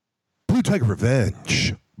Blue Tiger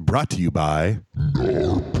Revenge, brought to you by...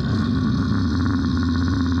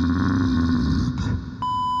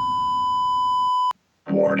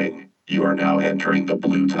 Warning, you are now entering the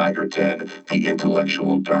Blue Tiger Den, the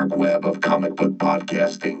intellectual dark web of comic book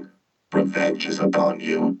podcasting. Revenge is upon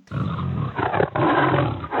you.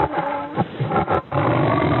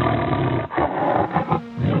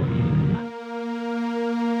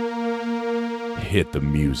 Hit the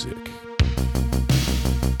music.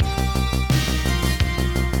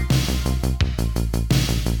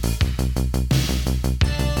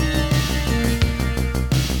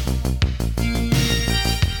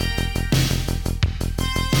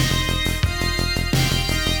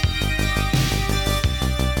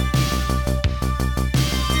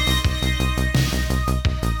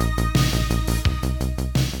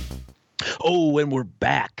 Oh, and we're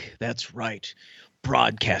back. That's right.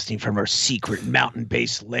 Broadcasting from our secret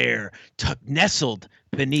mountain-based lair, nestled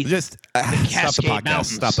beneath Just the stop the Cascade podcast.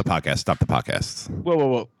 Mountains. Stop the podcast. Stop the podcast.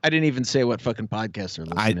 Whoa. I didn't even say what fucking podcast they're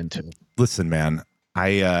listening to. Listen, man.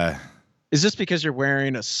 Is this because you're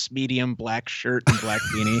wearing a medium black shirt and black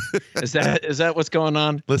beanie? Is that what's going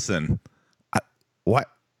on? Listen. What?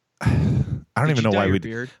 I don't even know why we.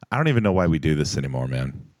 Beard? I don't even know why we do this anymore,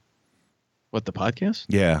 man. What, the podcast?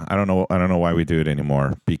 Yeah, I don't know why we do it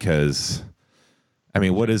anymore because, I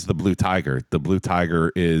mean, what is the Blue Tiger? The Blue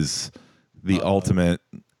Tiger is the ultimate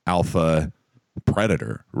alpha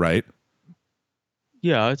predator, right?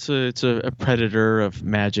 Yeah, it's a predator of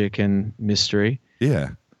magic and mystery. Yeah,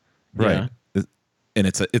 right. Yeah. And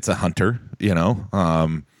it's a hunter, you know.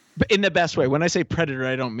 But in the best way. When I say predator,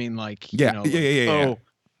 I don't mean like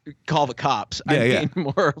call the cops. I mean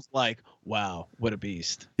more of like, wow, what a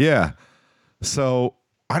beast. Yeah. So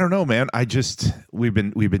I don't know, man. We've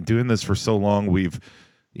been doing this for so long.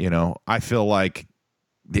 I feel like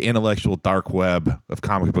the intellectual dark web of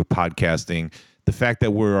comic book podcasting, the fact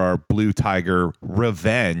that we're our Blue Tiger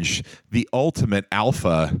Revenge, the ultimate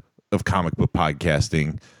alpha of comic book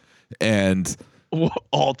podcasting, and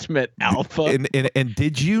ultimate alpha. And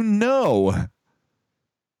did you know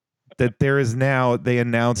that there is now, they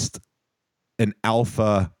announced an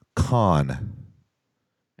Alpha Con?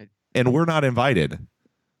 And we're not invited.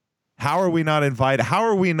 How are we not invited? How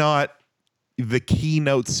are we not the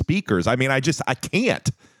keynote speakers? I mean, I can't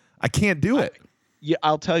do it.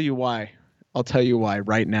 I'll tell you why. I'll tell you why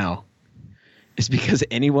right now. It's because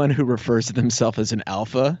anyone who refers to themselves as an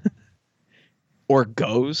alpha or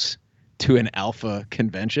goes to an alpha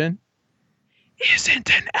convention isn't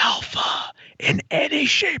an alpha in any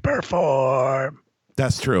shape or form.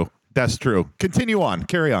 That's true. Continue on.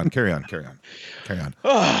 Carry on.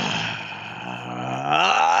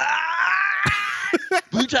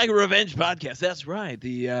 Blue Tiger Revenge podcast. That's right.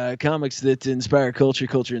 The comics that inspire culture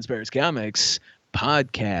inspires comics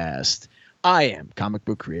podcast. I am comic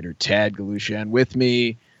book creator Tad Galusha, and with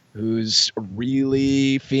me, who's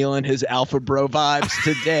really feeling his alpha bro vibes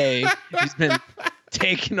today. He's been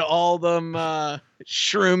taking all them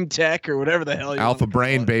shroom tech or whatever the hell you Alpha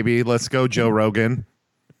brain, baby. Let's go, Joe Rogan.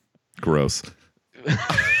 Gross.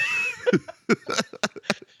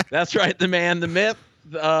 That's right. The man, the myth,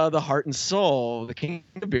 the heart and soul, the king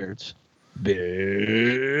of beards,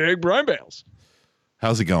 Big Brian Bales.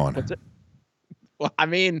 How's it going? What's it? Well, I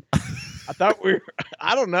mean, I thought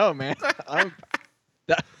I don't know, man.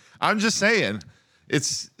 I'm just saying,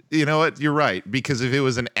 it's, you know what? You're right. Because if it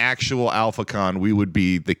was an actual AlphaCon, we would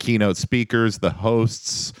be the keynote speakers, the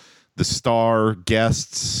hosts, the star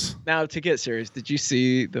guests. Now, to get serious, did you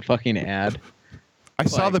see the fucking ad? I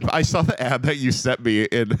saw the ad that you sent me,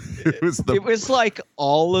 and it was like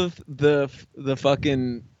all of the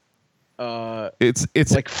fucking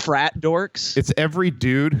it's like frat dorks. It's every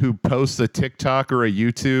dude who posts a TikTok or a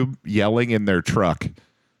YouTube yelling in their truck.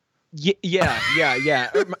 Yeah.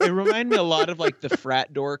 It reminded me a lot of like the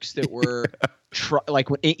frat dorks that were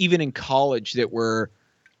even in college they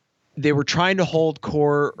were trying to hold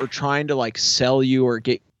core or trying to like sell you or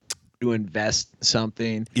get to invest in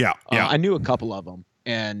something. Yeah. I knew a couple of them,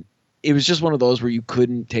 and it was just one of those where you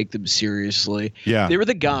couldn't take them seriously. Yeah. They were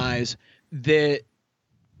the guys that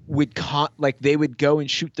would they would go and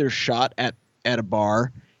shoot their shot at a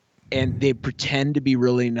bar, and they'd pretend to be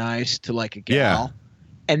really nice to like a gal. Yeah.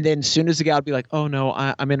 And then as soon as the gal would be like, oh no,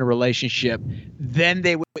 I'm in a relationship, then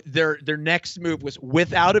they would their next move was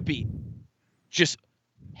without a beat, just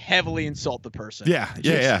heavily insult the person.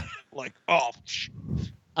 Yeah. Like,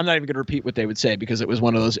 I'm not even going to repeat what they would say because it was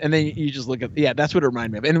one of those. And then you just look at, that's what it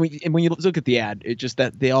reminded me of. And when you look at the ad, it just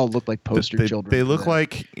that they all look like poster children. They look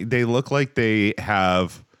like they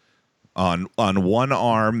have On one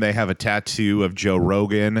arm, they have a tattoo of Joe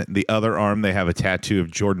Rogan. The other arm, they have a tattoo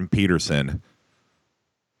of Jordan Peterson.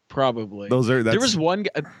 Probably. There was one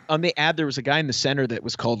guy on the ad. There was a guy in the center that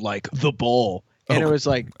was called like the Bull, and it was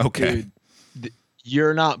like, okay, dude,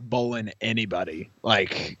 you're not bulling anybody.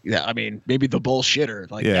 Like, yeah, I mean, maybe the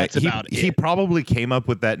bullshitter. Like, that's about it. He probably came up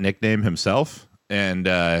with that nickname himself. And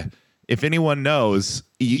if anyone knows,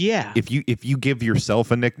 if you give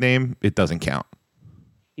yourself a nickname, it doesn't count.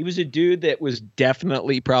 He was a dude that was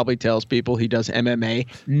definitely probably tells people he does MMA,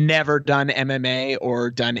 never done MMA or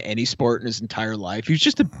done any sport in his entire life. He was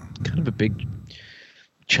just kind of a big,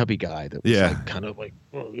 chubby guy that was like, kind of like,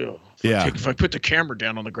 oh, yeah. If I put the camera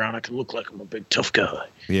down on the ground, I can look like I'm a big tough guy.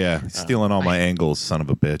 Yeah, stealing all my angles, son of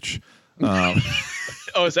a bitch.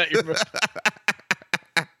 Oh, is that your...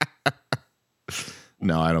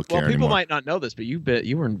 No, I don't care Well, people anymore. might not know this, but you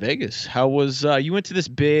were in Vegas. How was you went to this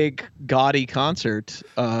big gaudy concert?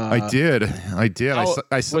 I did.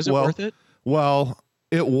 Was it worth it? Well,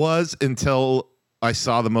 it was until I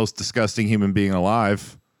saw the most disgusting human being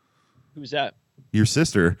alive. Who's that? Your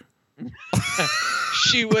sister.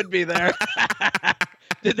 She would be there.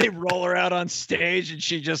 Did they roll her out on stage and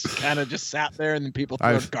she just kind of just sat there and then people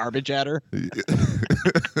threw garbage at her?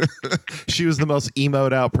 She was the most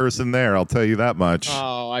emoed out person there, I'll tell you that much.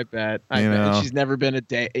 Oh, I bet. I bet. She's never been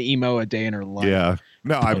emo a day in her life. Yeah.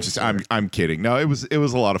 No, I'm kidding. No, it was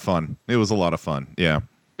a lot of fun. It was a lot of fun. Yeah.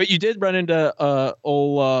 But you did run into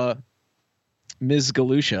old Ms.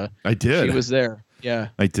 Galusha. I did. She was there. Yeah.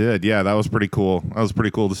 I did. Yeah, that was pretty cool. That was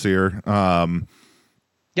pretty cool to see her.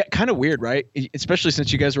 Yeah, kind of weird, right? Especially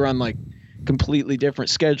since you guys were on like completely different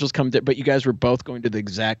schedules, but you guys were both going to the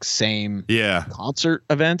exact same concert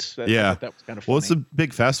events. That was kind of funny. Well, it's a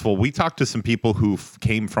big festival. We talked to some people who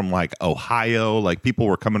came from like Ohio. Like people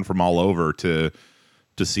were coming from all over to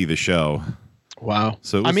see the show. Wow.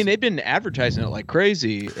 So I mean, they've been advertising it like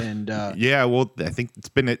crazy, and yeah. Well, I think it's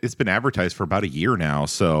been advertised for about a year now.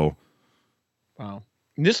 So wow.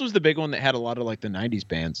 And this was the big one that had a lot of like the 90s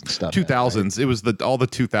bands and stuff. 2000s. It was all the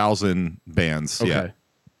 2000 bands. Okay. Yeah.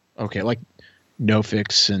 Okay. Like No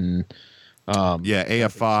Fix and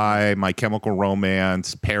AFI, My Chemical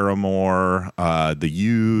Romance, Paramore, The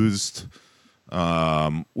Used.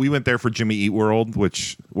 We went there for Jimmy Eat World,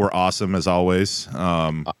 which were awesome as always.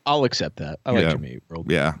 I'll accept that. I like Jimmy Eat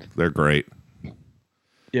World. Yeah, they're great.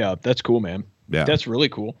 Yeah, that's cool, man. Yeah. That's really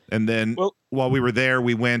cool. And then while we were there,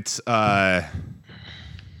 we went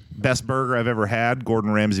best burger I've ever had,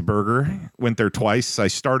 Gordon Ramsay Burger. Went there twice. I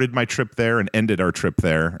started my trip there and ended our trip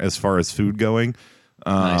there as far as food going.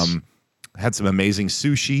 Nice. Had some amazing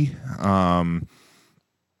sushi.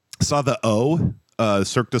 Saw the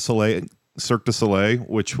Cirque du Soleil,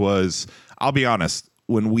 which was, I'll be honest,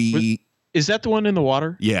 is that the one in the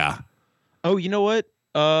water? Yeah. Oh, you know what?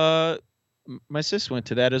 My sis went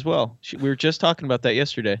to that as well. We were just talking about that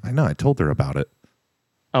yesterday. I know. I told her about it.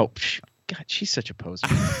 Oh, God, she's such a poser.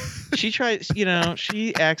 She tries,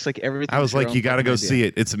 she acts like everything. I was like, you got to go see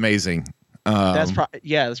it. It's amazing. That's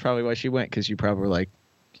probably why she went, because you probably were like,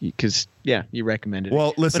 you recommended it.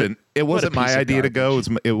 Well, listen, it wasn't my idea to go.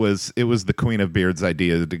 It was the Queen of Beard's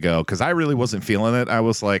idea to go, because I really wasn't feeling it. I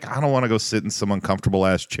was like, I don't want to go sit in some uncomfortable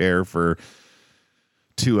ass chair for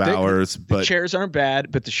 2 hours. The chairs aren't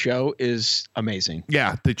bad, but the show is amazing.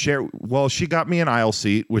 Yeah, the chair. Well, she got me an aisle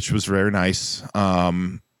seat, which was very nice.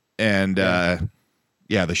 The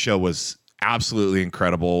show was absolutely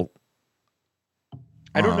incredible.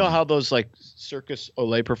 I don't know how those like Circus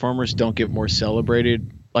Olay performers don't get more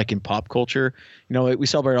celebrated, like in pop culture. We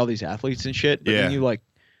celebrate all these athletes and shit, but then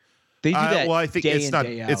they do that. Well, I think day it's in, not.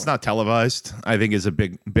 day out. It's not televised. I think is a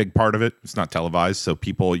big part of it. It's not televised, so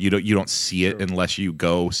people you don't see it unless you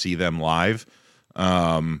go see them live.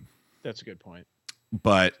 That's a good point.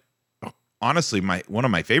 But honestly, one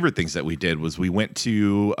of my favorite things that we did was we went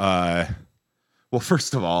to. Well,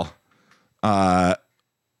 first of all,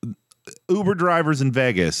 Uber drivers in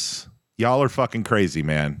Vegas, y'all are fucking crazy,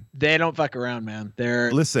 man. They don't fuck around, man.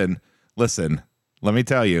 Listen. Let me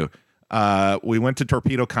tell you. We went to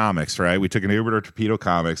Torpedo Comics, right? We took an Uber to Torpedo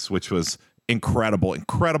Comics, which was incredible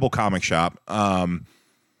comic shop. And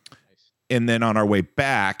then on our way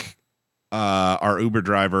back, our Uber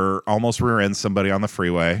driver almost rear-ended somebody on the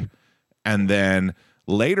freeway. And then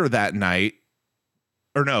later that night,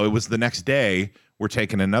 or no, it was the next day, we're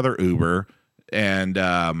taking another Uber, and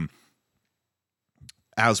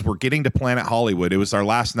as we're getting to Planet Hollywood, it was our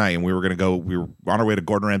last night, and we were on our way to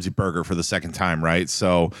Gordon Ramsay Burger for the second time, right?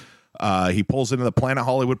 So he pulls into the Planet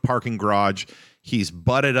Hollywood parking garage. He's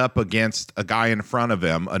butted up against a guy in front of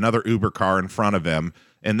him, another Uber car in front of him,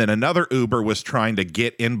 and then another Uber was trying to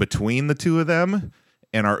get in between the two of them,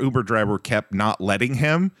 and our Uber driver kept not letting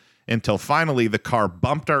him until finally the car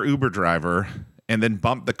bumped our Uber driver and then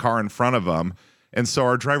bumped the car in front of him. And so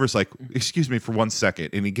our driver's like, excuse me for 1 second.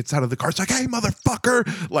 And he gets out of the car. It's like, hey, motherfucker.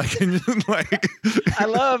 Like, like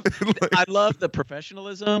I love the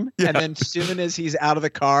professionalism. Yeah. And then as soon as he's out of the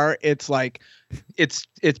car, it's like, it's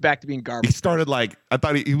back to being he garbage. started like, I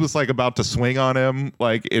thought he was like about to swing on him.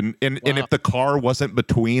 Like, and if the car wasn't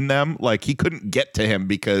between them, like he couldn't get to him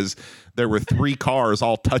because there were 3 cars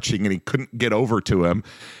all touching and he couldn't get over to him.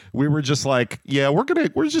 We were just like, yeah, we're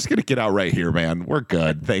just gonna get out right here, man. We're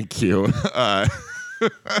good. Thank you.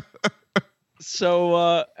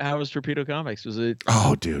 So how was Torpedo Comics? Was it?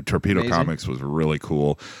 Oh, dude, Torpedo amazing? Comics was really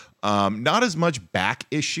cool. Not as much back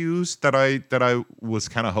issues that I was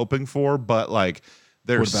kind of hoping for, but like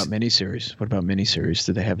there's What about miniseries?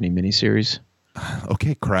 Did they have any miniseries?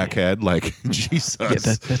 okay, crackhead, like Jesus.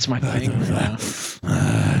 Yeah, that's my thing right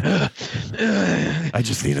now. I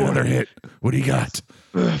just need another hit. What do you got?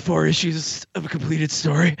 4 issues of a completed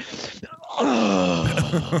story.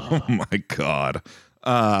 Oh my God.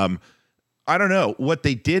 I don't know what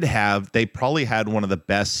they did have. They probably had one of the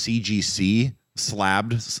best CGC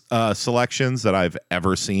slabbed selections that I've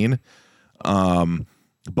ever seen.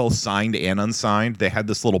 Both signed and unsigned. They had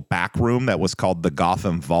this little back room that was called the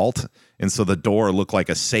Gotham Vault. And so the door looked like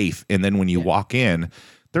a safe. And then when you walk in,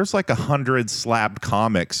 there's like 100 slabbed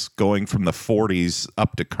comics going from the 40s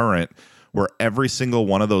up to current, where every single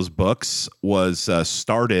one of those books was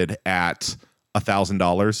started at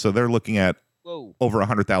 $1,000. So they're looking at over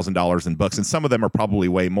 $100,000 in books. And some of them are probably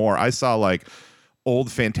way more. I saw like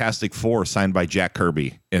old Fantastic Four signed by Jack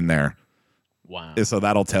Kirby in there. Wow. So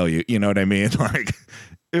that'll tell you, you know what I mean? Like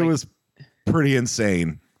it was pretty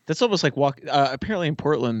insane. That's almost like apparently in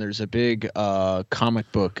Portland, there's a big comic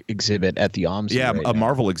book exhibit at the OMSI. Yeah, right a now.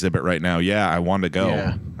 Marvel exhibit right now. Yeah, I want to go.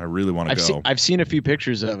 Yeah. I really want to go. I've seen a few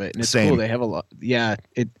pictures of it, and it's Same. cool. They have a lot. Yeah,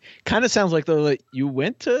 it kind of sounds like though that you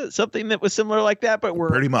went to something that was similar like that, but where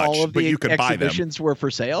Pretty much, all of but the you could buy them. exhibitions were for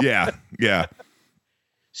sale. Yeah, yeah.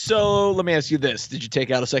 So let me ask you this: did you take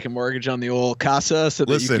out a second mortgage on the old casa so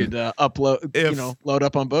that Listen, you could upload, load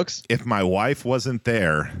up on books? If my wife wasn't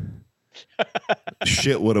there,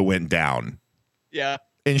 shit would have went down. Yeah.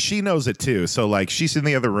 And she knows it too. So like she's in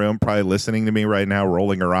the other room probably listening to me right now,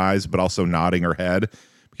 rolling her eyes, but also nodding her head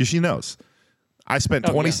because she knows. I spent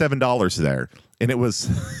 $27 there and it was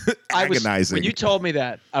agonizing. When you told me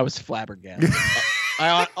that, I was flabbergasted.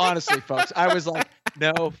 I honestly, folks, I was like,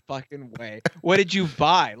 no fucking way. What did you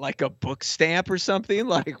buy? Like a book stamp or something?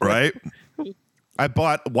 Like what? Right? I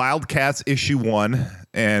bought Wildcats issue 1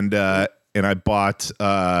 and I bought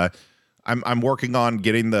I'm working on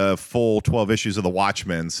getting the full 12 issues of The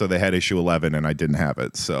Watchmen, so they had issue 11 and I didn't have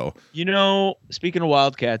it. So, Speaking of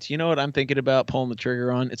Wildcats, you know what I'm thinking about pulling the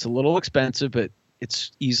trigger on? It's a little expensive, but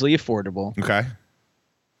it's easily affordable. okay.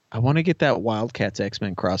 I want to get that Wildcats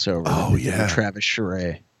X-Men crossover. Oh, with yeah. Travis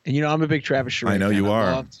Charest. And I'm a big Travis Charest I know fan. you are.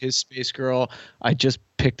 I loved his Space Girl. I just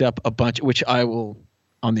picked up a bunch, which I will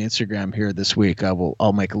on the Instagram here this week.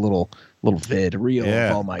 I'll make a little reel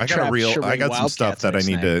of all my I got Travis a reel. Charest I got some stuff Wildcats that I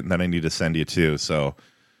I need to send you too. So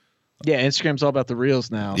yeah, Instagram's all about the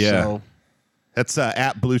reels now. Yeah. So that's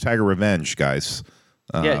at Blue Tiger Revenge, guys,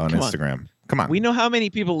 on come on. Instagram. Come on. we know how many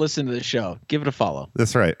people listen to the show. Give it a follow.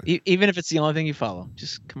 That's right. Even if it's the only thing you follow,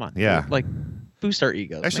 just come on. Yeah. Like boost our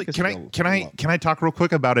egos. Actually, Make us can feel I talk real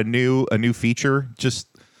quick about a new feature? Just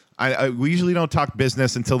we usually don't talk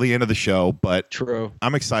business until the end of the show, but true.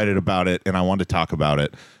 I'm excited about it and I want to talk about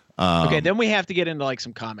it. Okay, then we have to get into like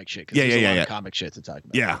some comic shit. 'Cause there's a lot of comic shit to talk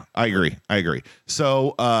about. Yeah, I agree.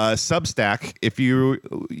 So Substack, if you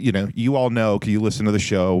all know, because you listen to the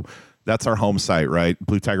show, that's our home site, right?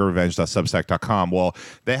 BlueTigerRevenge.substack.com. Well,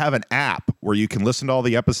 they have an app where you can listen to all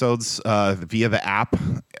the episodes via the app,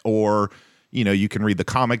 or you can read the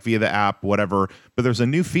comic via the app, whatever. But there's a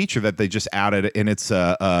new feature that they just added, and it's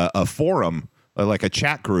a forum, like a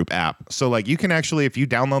chat group app. So like you can actually, if you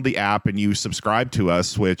download the app and you subscribe to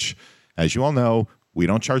us, which as you all know, we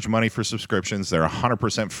don't charge money for subscriptions. They're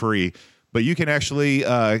 100% free, but you can actually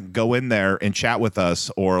go in there and chat with us,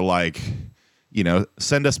 or like,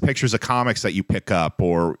 send us pictures of comics that you pick up,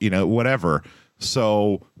 or, whatever.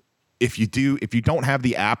 So if you don't have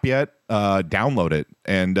the app yet, download it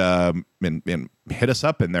and hit us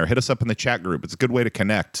up in there. Hit us up in the chat group. It's a good way to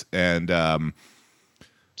connect. And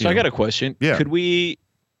So I got a question. Yeah. Could we,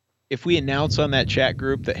 if we announce on that chat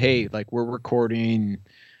group that, hey, like we're recording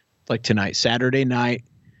like tonight, Saturday night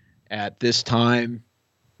at this time,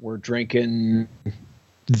 we're drinking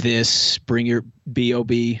this, bring your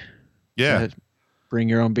BOB. yeah, Bring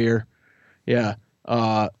your own beer. Yeah.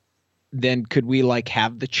 then could we like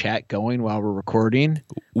have the chat going while we're recording?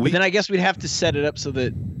 But then I guess we'd have to set it up so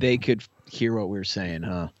that they could hear what we were saying,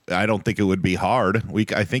 huh? I don't think it would be hard.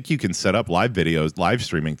 I think you can set up live videos, live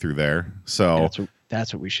streaming through there. So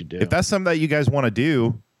that's what we should do. If that's something that you guys want to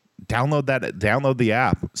do, download the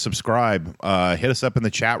app, subscribe, hit us up in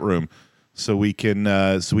the chat room so we can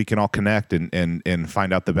all connect and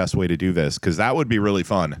find out the best way to do this, because that would be really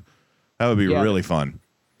fun. That would be really fun.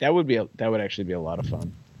 That would actually be a lot of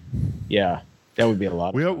fun. Yeah. That would be a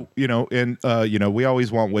lot of fun. We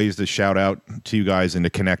always want ways to shout out to you guys and to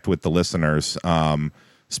connect with the listeners.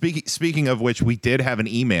 Speaking of which, we did have an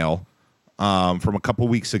email from a couple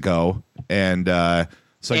weeks ago, and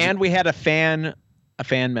we had a fan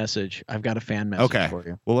message. I've got a fan message for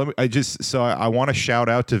you. Well, I want to shout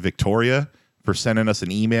out to Victoria for sending us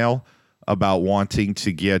an email about wanting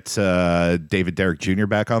to get David Derrick Jr.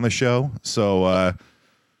 back on the show. So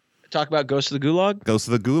talk about Ghost of the Gulag? Ghost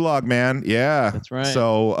of the Gulag, man. Yeah. That's right.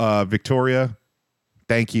 So Victoria,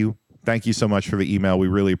 thank you. Thank you so much for the email. We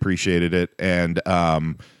really appreciated it. And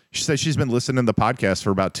she says she's been listening to the podcast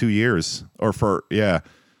for about 2 years Wow.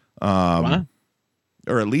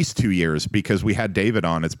 Or at least 2 years, because we had David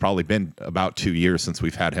on. It's probably been about 2 years since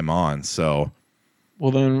we've had him on. So,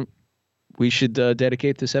 well, then we should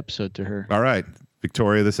dedicate this episode to her. All right,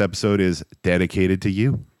 Victoria, this episode is dedicated to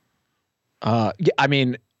you. Yeah, I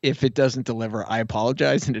mean, if it doesn't deliver, I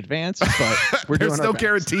apologize in advance. But we're There's doing no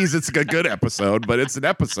guarantees it's a good episode, but it's an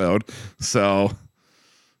episode. So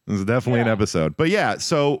it's definitely an episode. But yeah,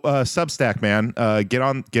 so Substack, man, get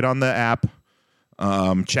on the app,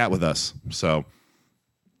 chat with us. So.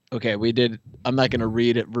 Okay, we did. I'm not going to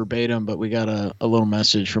read it verbatim, but we got a little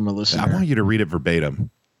message from a listener. I want you to read it verbatim.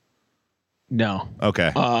 No.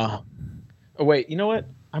 Okay. Oh wait, you know what?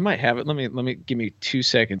 I might have it. Let me give me 2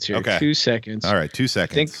 seconds here. Okay. 2 seconds. All right, 2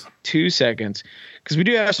 seconds. I think 2 seconds, because we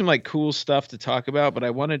do have some like cool stuff to talk about, but I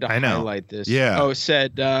wanted to highlight this. Yeah. Oh,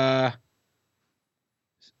 said. Can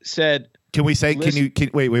we say?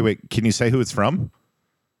 Wait. Can you say who it's from?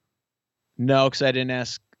 No, because I didn't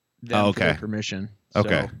ask them for their permission.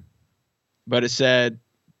 Okay. But it said,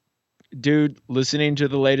 dude, listening to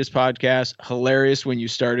the latest podcast, hilarious when you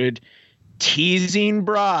started teasing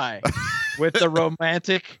Bry with the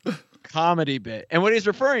romantic comedy bit. And what he's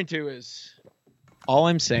referring to is, all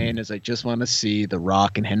I'm saying is I just want to see The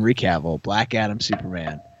Rock and Henry Cavill, Black Adam,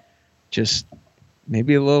 Superman. Just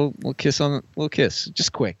maybe a little kiss on little kiss.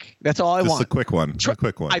 Just quick. That's all I want. Just a quick one. A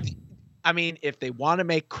quick one. I mean, if they want to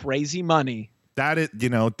make crazy money, that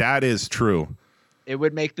is true. It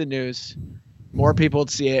would make the news. More people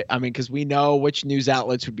would see it. I mean, because we know which news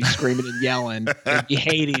outlets would be screaming and yelling and be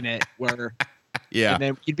hating it. And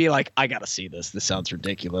then you'd be like, I got to see this. This sounds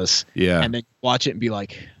ridiculous. Yeah. And then watch it and be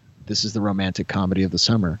like, this is the romantic comedy of the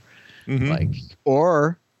summer. Mm-hmm.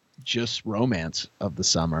 Or just romance of the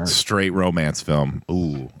summer. Straight romance film.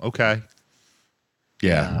 Ooh, okay.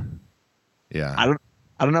 Yeah. I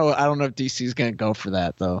don't know. I don't know if DC's going to go for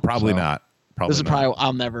that, though. Probably not.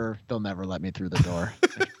 They'll never let me through the door.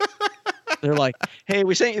 They're like, hey,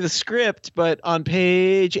 we sent you the script, but on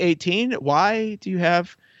page 18, why do you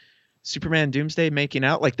have Superman Doomsday making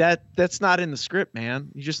out? Like that's not in the script, man.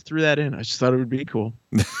 You just threw that in. I just thought it would be cool.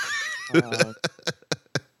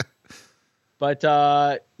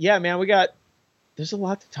 Yeah, man, there's a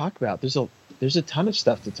lot to talk about. There's a ton of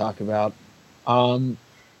stuff to talk about. I'm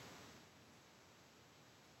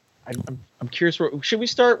curious. Should we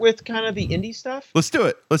start with kind of the indie stuff? Let's do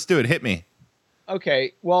it. Hit me.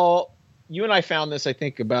 Okay. Well, you and I found this, I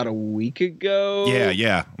think, about a week ago.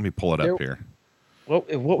 Yeah. Let me pull it up here.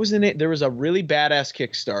 What was the name? There was a really badass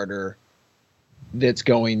Kickstarter that's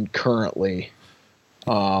going currently.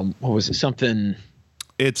 What was it? Something.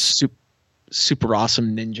 It's super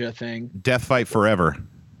awesome ninja thing. Death Fight Forever.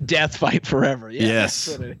 Death Fight Forever. Yeah, yes.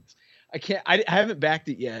 That's what it is. I haven't backed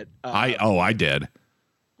it yet. I did.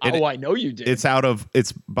 I know you did.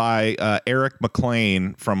 It's by Eric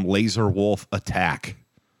McLean from Laser Wolf Attack.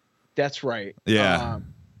 That's right. Yeah.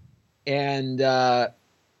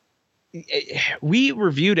 We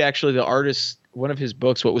reviewed actually the artist, one of his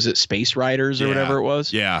books. What was it? Space Riders or whatever it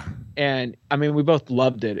was. Yeah. And I mean, we both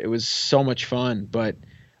loved it. It was so much fun, but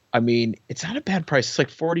I mean, it's not a bad price. It's like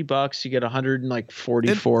 $40. You get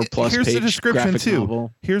 144 plus here's page the description graphic too.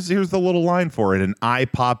 novel. Here's the little line for it: an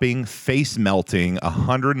eye-popping, face-melting,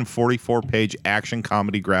 144 page action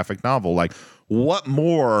comedy graphic novel. Like, what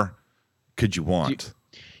more could you want?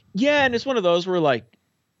 Yeah, and it's one of those where like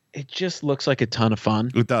it just looks like a ton of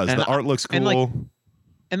fun. It does. The art looks cool.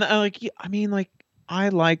 I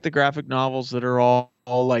like the graphic novels that are all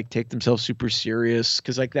like take themselves super serious,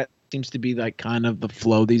 because like that seems to be like kind of the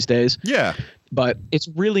flow these days. Yeah. But it's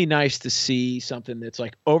really nice to see something that's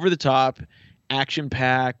like over the top, action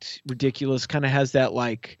packed, ridiculous, kind of has that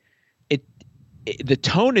like the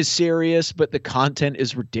tone is serious, but the content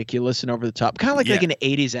is ridiculous and over the top. Kind of like an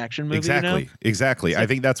 80s action movie. Exactly. You know? Exactly. I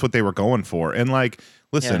think that's what they were going for. And like,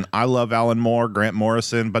 listen, I love Alan Moore, Grant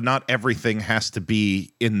Morrison, but not everything has to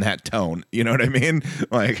be in that tone. You know what I mean?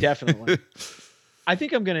 Like, definitely. I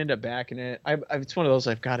think I'm going to end up backing it. It's one of those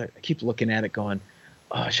I've got to keep looking at it going,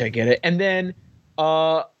 oh, should I get it? And then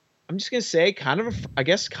I'm just going to say kind of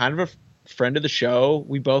a friend of the show.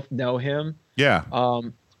 We both know him. Yeah.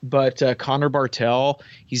 But Connor Bartel,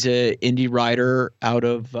 he's an indie writer out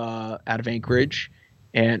of Anchorage,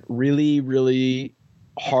 and really, really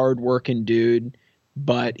hard-working dude.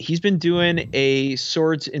 But he's been doing a it's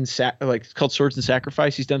called Swords and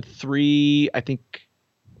Sacrifice. He's done 3, I think,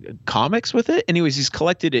 comics with it. Anyways, he's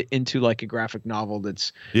collected it into like a graphic novel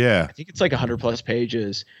that's I think it's like 100+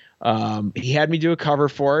 pages. He had me do a cover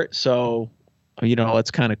for it, so that's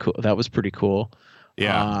kind of cool. That was pretty cool.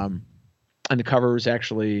 Yeah. And the cover was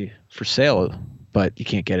actually for sale, but you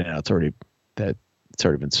can't get it now. It's already been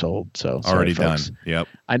sold. So already sorry, done. folks. Yep.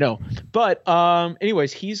 I know. But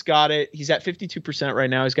anyways, he's got it. He's at 52% right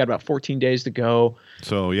now. He's got about 14 days to go.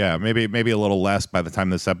 So yeah, maybe a little less by the time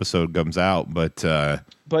this episode comes out, but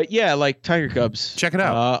yeah, like Tiger Cubs. Check it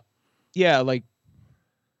out. Yeah, like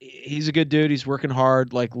he's a good dude. He's working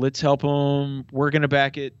hard. Like, let's help him. We're gonna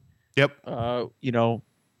back it. Yep.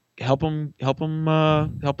 Help a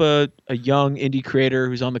young indie creator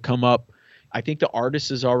who's on the come up. I think the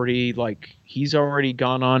artist is already he's already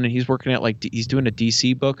gone on and he's working at he's doing a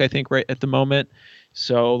DC book, I think, right at the moment.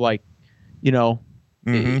 So the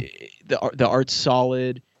art's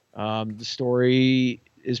solid. The story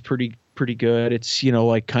is pretty good. It's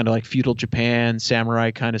kind of like feudal Japan,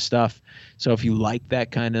 samurai kind of stuff. So if you like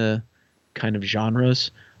that kind of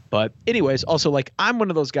genres. But anyways, also I'm one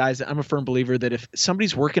of those guys that I'm a firm believer that if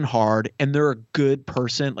somebody's working hard and they're a good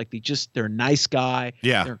person, they're a nice guy,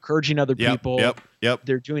 they're encouraging other people,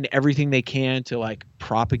 they're doing everything they can to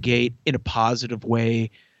propagate in a positive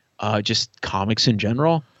way, just comics in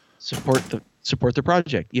general, support the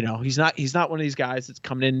project. He's not one of these guys that's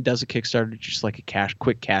coming in and does a Kickstarter just like a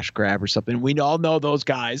quick cash grab or something. We all know those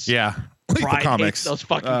guys. Yeah. Brian Comics. hates those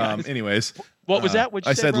fucking guys. Anyways, what was that? What'd you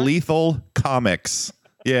I say, said Brian? Lethal Comics.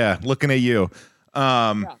 Yeah, looking at you.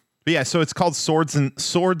 But yeah, so it's called Swords and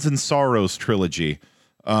Sorrows trilogy.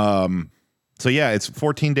 So yeah, it's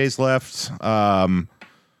 14 days left.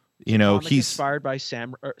 He's inspired by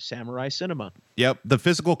samurai cinema. Yep, the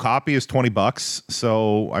physical copy is $20,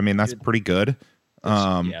 so I mean that's pretty good.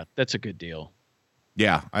 That's a good deal.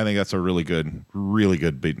 Yeah, I think that's a really good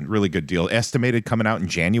deal. Estimated coming out in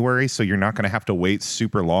January, so you're not going to have to wait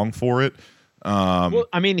super long for it. Well,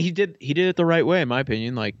 I mean, he did it the right way, in my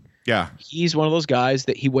opinion. He's one of those guys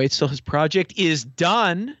that he waits till his project is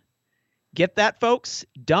done. Get that, folks?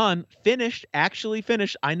 Done, finished, actually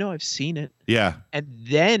finished. I know, I've seen it. Yeah, and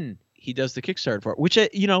then he does the Kickstarter for it, which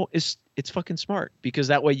it's fucking smart because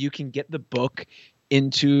that way you can get the book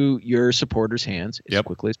into your supporters' hands as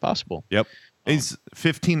quickly as possible. Yep. He's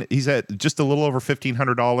at just a little over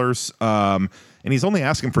 $1,500. And he's only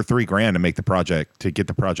asking for $3,000 to make the project, to get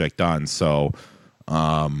the project done. So,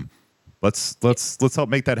 let's help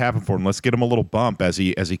make that happen for him. Let's get him a little bump as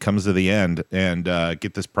he comes to the end and,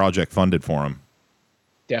 get this project funded for him.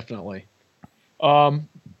 Definitely.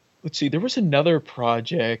 Let's see, there was another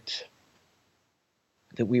project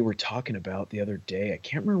that we were talking about the other day. I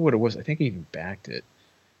can't remember what it was. I think I even backed it.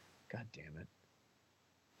 God damn it.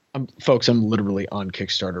 I'm literally on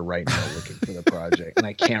Kickstarter right now looking for the project, and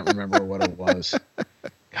I can't remember what it was.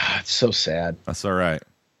 God, it's so sad. That's all right.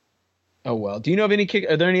 Oh well. Do you know of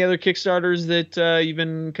are there any other Kickstarters that you've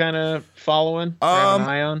been kind of following? Or have an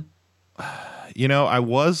eye on? I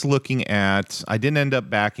was looking at. I didn't end up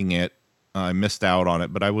backing it. I missed out on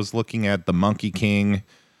it, but I was looking at the Monkey King.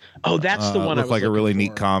 Oh, that's the one. Looked like a really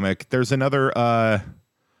neat comic. There's another.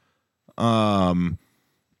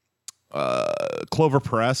 Clover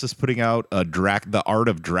Press is putting out The Art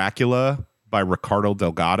of Dracula by Ricardo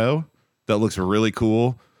Delgado. That looks really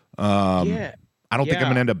cool. I don't think I'm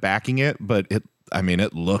gonna end up backing it, but it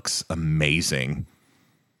looks amazing.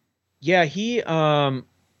 Yeah, he's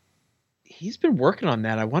been working on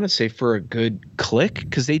that. I want to say for a good click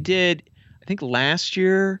because they did. I think last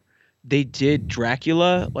year they did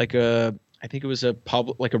Dracula, I think it was a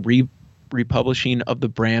republishing of the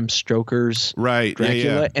Bram Stoker's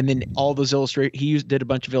Dracula, and then all those did a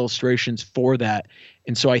bunch of illustrations for that,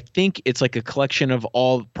 and so I think it's like a collection of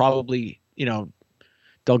all probably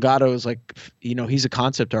Delgado is like, he's a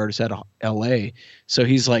concept artist out of LA. So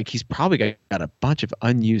he's probably got a bunch of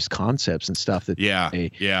unused concepts and stuff that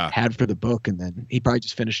they had for the book. And then he probably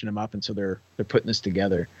just finishing them up. And so they're putting this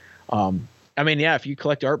together. If you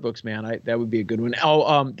collect art books, man, that would be a good one.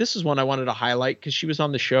 This is one I wanted to highlight because she was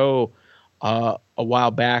on the show a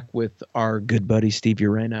while back with our good buddy, Steve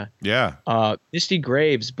Urena. Yeah. Misty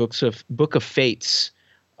Graves, Book of Fates.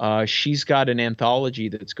 She's got an anthology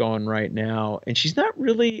that's going right now, and she's not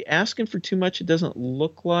really asking for too much. It doesn't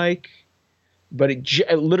look like, but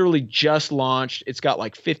it literally just launched. It's got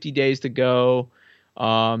like 50 days to go.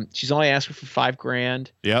 She's only asking for $5,000.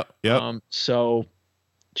 Yep. So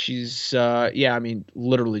she's,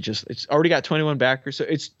 literally it's already got 21 backers. So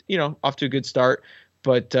it's, off to a good start,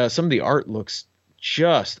 but some of the art looks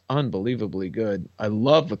just unbelievably good. I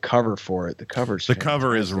love the cover for it. The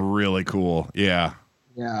cover is really cool. Yeah.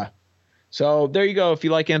 Yeah. So there you go. If you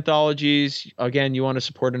like anthologies, again, you want to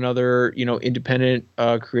support another, independent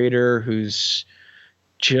creator who's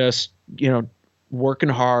just, working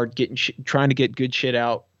hard, trying to get good shit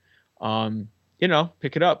out.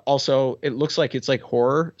 Pick it up. Also, it looks like it's like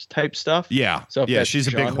horror type stuff. Yeah. So she's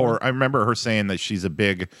a big horror. I remember her saying that she's a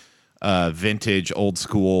big vintage, old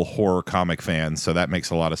school horror comic fan. So that makes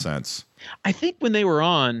a lot of sense. I think when they were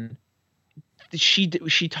on, she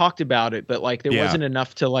talked about it, but like there wasn't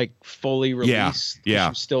enough to like fully release. Yeah.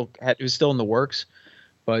 It was still in the works,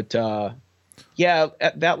 but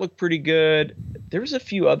that looked pretty good. There's a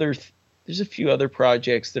few other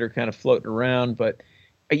projects that are kind of floating around, but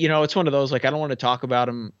it's one of those, like, I don't want to talk about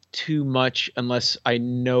them too much unless I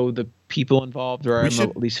know the people involved or I'm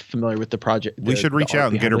at least familiar with the project. We should reach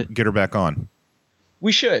out and get her back on.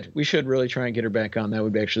 We should really try and get her back on. That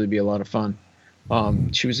would actually be a lot of fun.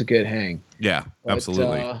 She was a good hang. Yeah,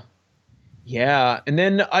 absolutely. And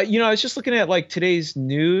then I was just looking at like today's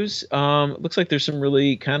news. It looks like there's some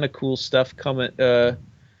really kind of cool stuff coming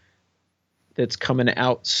that's coming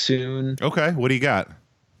out soon. Okay, what do you got?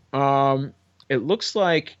 It looks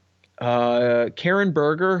like Karen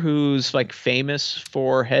Berger, who's like famous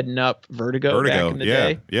for heading up Vertigo back in the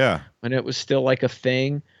day. Yeah. When it was still like a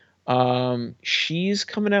thing. She's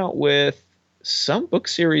coming out with some book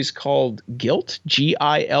series called Gilt,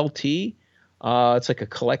 Gilt. It's like a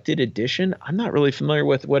collected edition. I'm not really familiar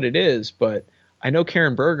with what it is, but I know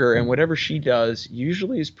Karen Berger, and whatever she does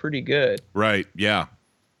usually is pretty good. Right. Yeah.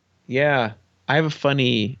 Yeah. I have a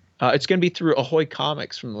funny, it's going to be through Ahoy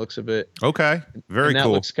Comics from the looks of it. Okay. Very cool. That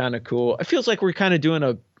looks kind of cool. It feels like we're kind of doing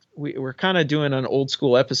an old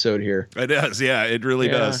school episode here. It does. Yeah, it really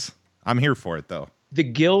does. I'm here for it though. The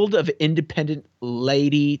Guild of Independent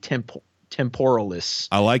Lady Temporalists.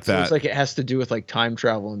 I like that. So it's like it has to do with like time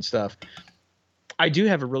travel and stuff. I do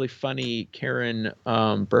have a really funny Karen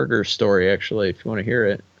Berger story, actually, if you want to hear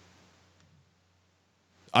it.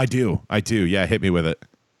 I do. Yeah, hit me with it.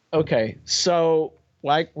 Okay. So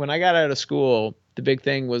like when I got out of school, the big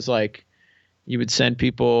thing was like you would send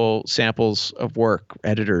people samples of work,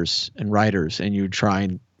 editors and writers, and you would try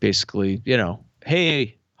and basically,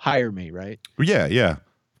 hey, hire me, right? Yeah,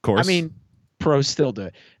 of course. I mean, pros still do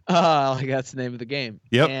it. Like that's the name of the game.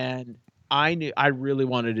 Yep. And I knew I really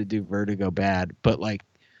wanted to do Vertigo bad, but like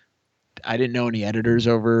I didn't know any editors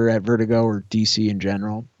over at Vertigo or DC in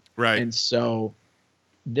general. Right. And so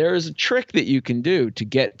there's a trick that you can do to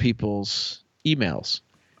get people's emails.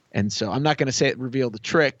 And so I'm not going to reveal the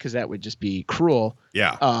trick because that would just be cruel.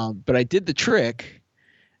 Yeah. But I did the trick,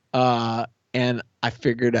 and I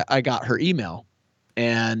figured I got her email,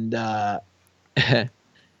 and and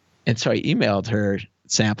so I emailed her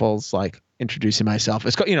samples like introducing myself.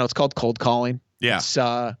 It's called, it's called cold calling. Yeah. It's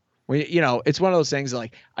it's one of those things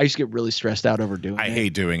like I used to get really stressed out over doing it. I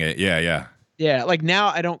hate doing it. Yeah. Yeah, like now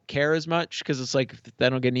I don't care as much because it's like if I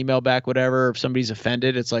don't get an email back, whatever. If somebody's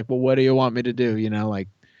offended, it's like, well, what do you want me to do? Like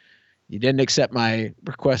you didn't accept my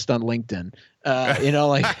request on LinkedIn.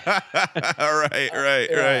 Like.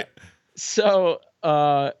 Right. So,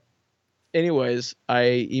 anyways,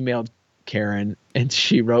 I emailed Karen and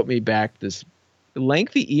she wrote me back this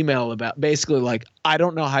lengthy email about basically like, I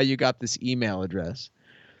don't know how you got this email address,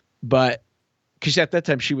 but because at that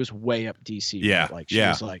time she was way up DC. Yeah. Right? Like she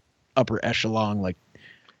was like upper echelon, like,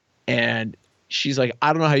 and she's like,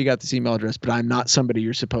 I don't know how you got this email address, but I'm not somebody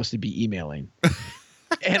you're supposed to be emailing.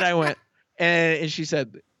 And I went, and she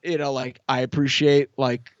said, like, I appreciate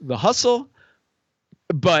like the hustle,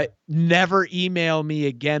 but never email me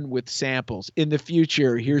again with samples in the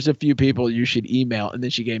future. Here's a few people you should email. And then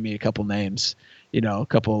she gave me a couple names, a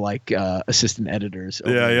couple like assistant editors.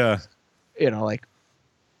 Yeah. Like,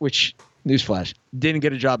 which newsflash, didn't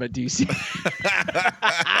get a job at DC.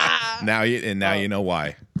 Now you know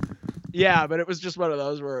why. Yeah, but it was just one of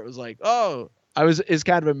those where it was like, oh, it's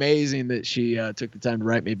kind of amazing that she took the time to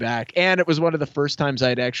write me back. And it was one of the first times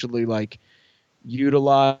I'd actually like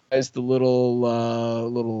utilized the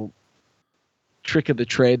little trick of the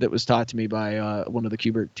trade that was taught to me by one of the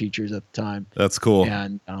Qbert teachers at the time. That's cool.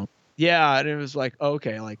 And yeah, and it was like,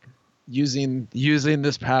 okay, like using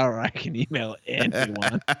this power, I can email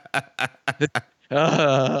anyone.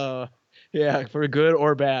 Yeah, for good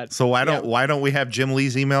or bad. So why don't we have Jim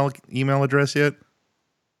Lee's email address yet?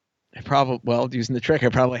 Using the trick, I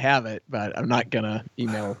probably have it, but I'm not gonna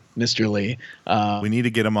email Mr. Lee. We need to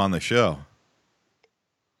get him on the show.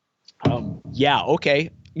 Yeah, okay.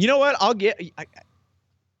 You know what?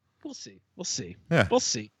 We'll see. Yeah. We'll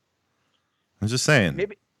see. I'm just saying.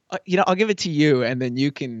 Maybe I'll give it to you, and then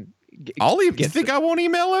you can. You think I won't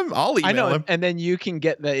email him? I'll email him, and then you can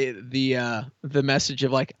get the message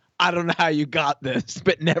of like, I don't know how you got this,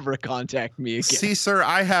 but never contact me again. See, sir,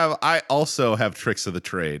 I also have tricks of the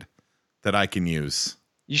trade that I can use.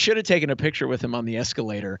 You should have taken a picture with him on the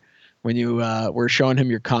escalator when you were showing him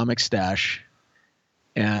your comic stash,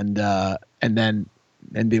 and then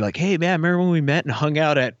be like, hey man, remember when we met and hung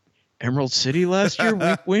out at Emerald City last year?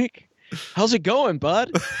 Wink, wink. How's it going,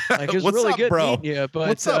 bud? Like, it was What's really up, good bro? meeting you, but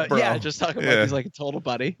What's up, bro? yeah, just talking about he's like a total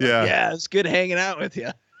buddy. Yeah. Yeah, it's good hanging out with you.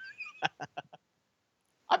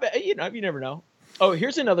 I bet you never know. Oh,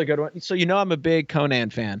 here's another good one. So I'm a big Conan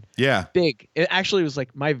fan. Yeah. Big. It actually was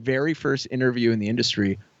like my very first interview in the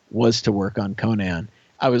industry was to work on Conan.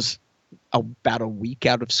 I was about a week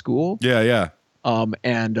out of school. Yeah.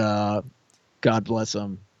 And God bless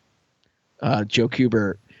him, Joe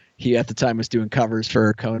Kubert. He at the time was doing covers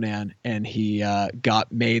for Conan, and he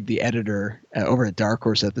made the editor over at Dark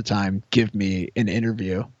Horse at the time give me an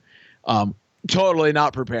interview. Totally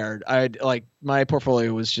not prepared. My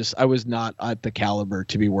portfolio was just, I was not at the caliber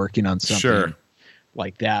to be working on something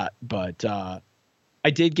like that. But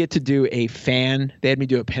I did get to do a fan. They had me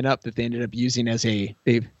do a pinup that they ended up using as they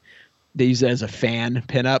used it as a fan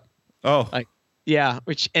pinup. Oh, yeah.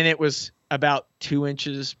 And it was about 2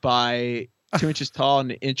 inches by 2 inches tall and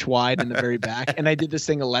 1 inch wide in the very back. And I did this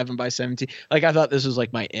thing 11 by 17. Like, I thought this was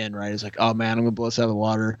like my in, right? It's like, oh man, I'm gonna blow this out of the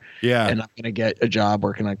water. Yeah. And I'm gonna get a job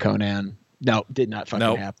working on Conan. No, did not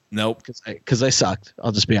fucking happen. Nope. Because I sucked.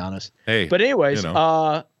 I'll just be honest. Hey. But anyways,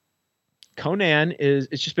 Conan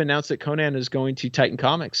it's just been announced that Conan is going to Titan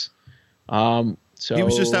Comics. So he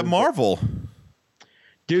was just at Marvel.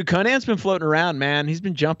 Dude, Conan's been floating around, man. He's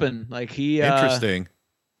been jumping. Like Interesting.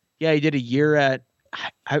 Yeah, he did a year at.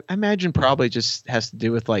 I imagine probably just has to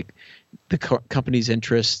do with like the company's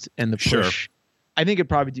interest and the push. Sure. I think it'd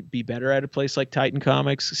probably be better at a place like Titan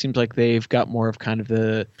Comics. It seems like they've got more of kind of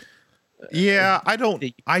the. Yeah, I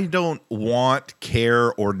don't want,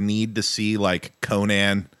 care, or need to see like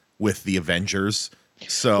Conan with the Avengers.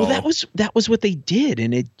 So that was what they did,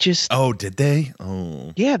 and it just. Oh, did they?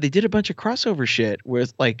 Oh, yeah, they did a bunch of crossover shit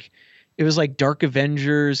with like, it was like Dark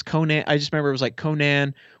Avengers, Conan. I just remember it was like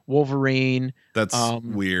Conan, Wolverine. That's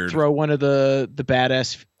weird. Throw one of the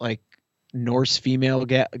badass like Norse female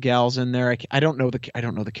gals in there. I don't know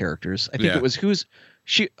the characters. I think it was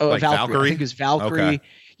like Valkyrie. I think it was Valkyrie. Okay.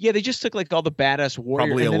 Yeah, they just took like all the badass warriors.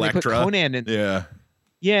 Probably and then Elektra. They put Conan in. Yeah.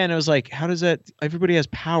 Yeah, and it was like, how does that? Everybody has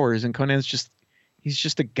powers, and Conan's he's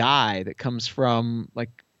just a guy that comes from like,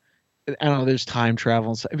 I don't know. There's time travel.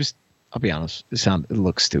 And stuff. It was. I'll be honest. It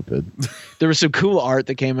looks stupid. There was some cool art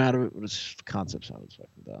that came out of it. The concept sounded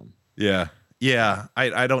fucking dumb. Yeah.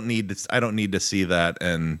 I don't need to see that.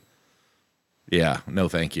 And yeah, no,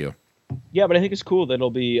 thank you. Yeah, but I think it's cool that it'll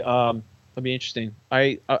be interesting.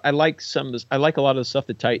 I like some of this. I like a lot of the stuff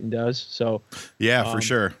that Titan does. So yeah, for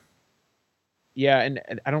sure. Yeah, and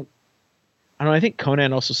I don't know. I think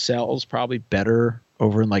Conan also sells probably better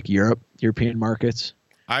over in like European markets.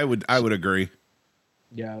 I would agree.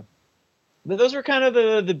 Yeah, but those were kind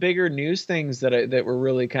of the bigger news things that were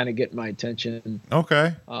really kind of getting my attention.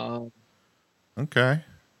 Okay. Okay.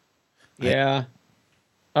 Yeah.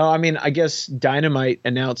 I mean, I guess Dynamite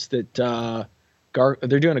announced that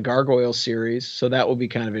they're doing a Gargoyle series, so that will be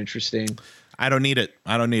kind of interesting. I don't need it.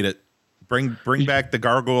 Bring back the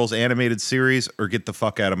Gargoyles animated series or get the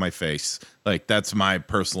fuck out of my face. Like, that's my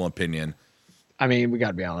personal opinion. I mean, we got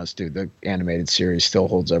to be honest, dude. The animated series still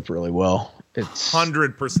holds up really well. It's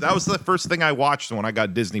 100%. That was the first thing I watched when I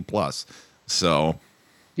got Disney Plus. So,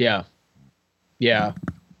 yeah.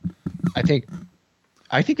 I think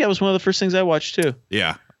that was one of the first things I watched too.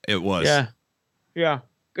 Yeah, it was. Yeah.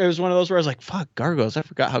 It was one of those where I was like, "Fuck, Gargoyles! I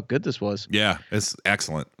forgot how good this was." Yeah, it's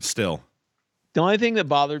excellent. Still, the only thing that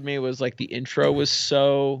bothered me was like the intro was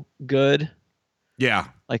so good. Yeah,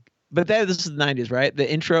 Like but this is the 90s, right? The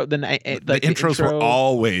intro, The intros were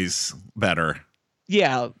always better.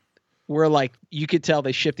 Yeah, where like you could tell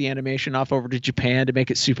they shipped the animation off over to Japan to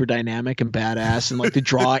make it super dynamic and badass, and like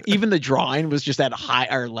even the drawing was just at a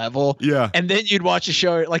higher level. Yeah. And then you'd watch a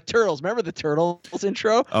show like Turtles. Remember the Turtles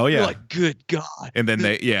intro? Oh yeah. You're like, good God. And then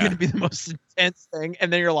this is gonna be the most intense thing.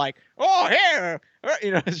 And then you're like, oh yeah.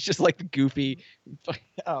 It's just like the goofy.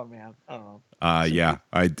 Oh man, I don't know. Yeah,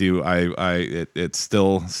 I do. It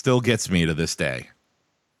still gets me to this day.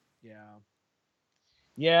 Yeah.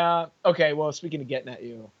 Yeah. Okay. Well, speaking of getting at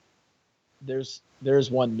you, there's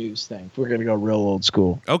one news thing. We're gonna go real old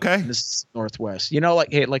school. Okay. And this is Northwest.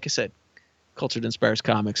 Like I said, culture that inspires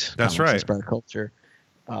comics. That's comics right. Inspire culture.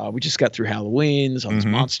 We just got through Halloween's, all these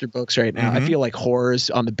Mm-hmm. monster books right now. Mm-hmm. I feel like horror's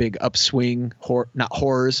on the big upswing. Not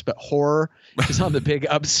horrors, but horror is on the big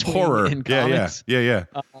upswing Horror. in comics. Yeah.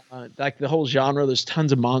 Like the whole genre. There's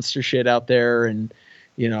tons of monster shit out there, and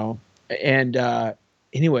anyway,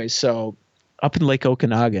 so up in Lake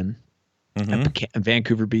Okanagan, Mm-hmm. up in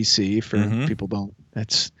Vancouver, BC, for Mhm. people don't.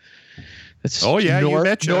 That's Oh, yeah, you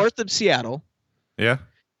betcha. north of Seattle. Yeah.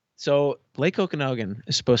 So Lake Okanagan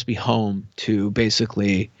is supposed to be home to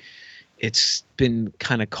basically, it's been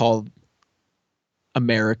kind of called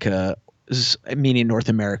America, meaning North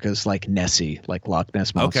America's like Nessie, like Loch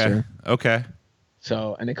Ness Monster. Okay.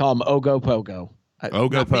 So, and they call him Ogopogo.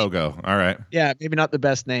 Ogopogo. All right. Yeah, maybe not the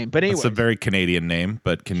best name, but anyway. It's a very Canadian name,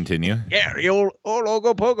 but continue. Yeah, the old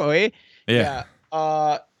Ogopogo, eh? Yeah.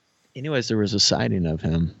 Anyways, there was a sighting of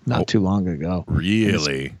him not too long ago.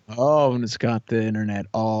 Really? And it's got the internet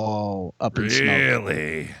all up in smoke.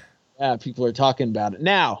 Really? Yeah, people are talking about it.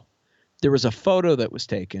 Now, there was a photo that was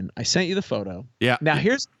taken. I sent you the photo. Yeah. Now,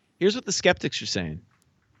 here's what the skeptics are saying.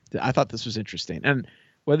 I thought this was interesting. And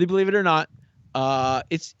whether you believe it or not,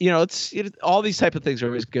 it's all these type of things are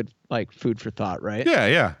always good, like food for thought, right?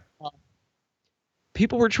 Yeah.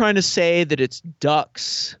 People were trying to say that it's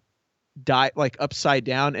ducks like upside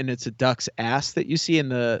down, and it's a duck's ass that you see in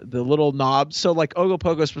the little knobs. So like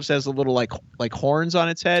Ogopogo supposed to has a little like horns on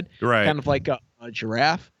its head, Right. kind of like a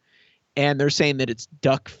giraffe, and they're saying that it's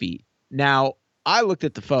duck feet. Now, I looked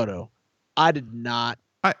at the photo. I did not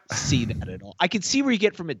see that at all. I could see where you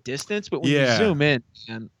get from a distance, but when you zoom in,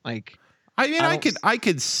 and like, I mean, I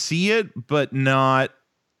could see it, but not.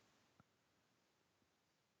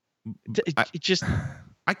 it just.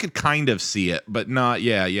 I could kind of see it, but not.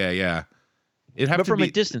 Yeah. It'd have But to from be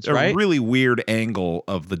a distance, a right? really weird angle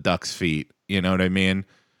of the duck's feet. You know what I mean?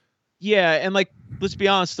 Yeah, and like, let's be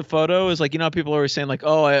honest, the photo is like, how people are always saying like,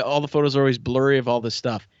 oh, all the photos are always blurry of all this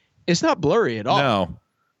stuff. It's not blurry at all. No.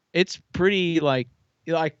 It's pretty like,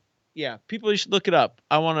 yeah. People should look it up.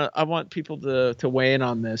 I want people to weigh in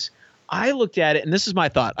on this. I looked at it, and this is my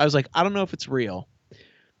thought. I was like, I don't know if it's real,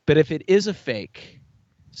 but if it is a fake,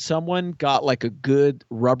 someone got like a good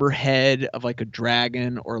rubber head of like a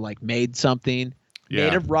dragon, or like made something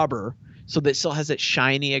made of rubber, so that it still has that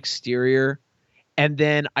shiny exterior. And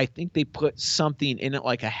then I think they put something in it,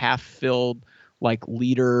 like a half-filled like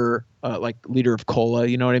liter of cola.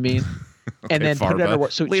 You know what I mean? Okay, and then put it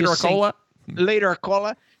underwater. So liter of cola. Liter of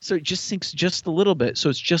cola. So it just sinks just a little bit. So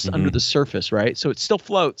it's just under the surface, right? So it still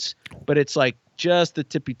floats, but it's like just the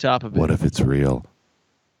tippy top of it. What if it's real?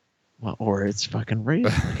 Well, or it's fucking real.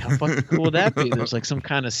 Like, how fucking cool would that be? There's like some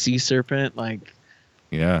kind of sea serpent, like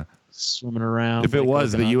swimming around. If it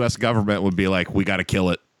was, the U.S. government would be like, "We got to kill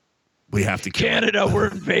it. We have to kill Canada, we're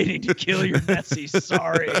invading to kill your Nessie.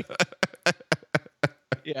 Sorry."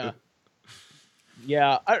 Yeah.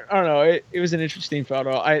 I don't know. It was an interesting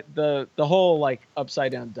photo. The whole like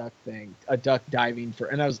upside down duck thing, a duck diving for,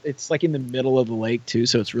 and it's like in the middle of the lake too,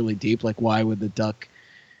 so it's really deep. Like, why would the ducks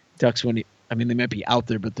they might be out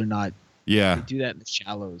there, but they're not. Yeah. They do that in the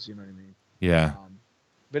shallows. You know what I mean? Yeah.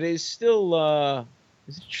 But it's still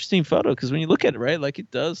it's an interesting photo, because when you look at it, right, like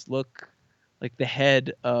it does look like the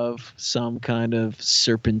head of some kind of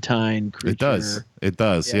serpentine creature. It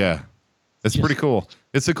does. Yeah. It's pretty cool.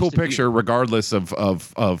 It's a cool picture, regardless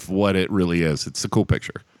of what it really is. It's a cool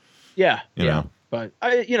picture. Yeah. You know? But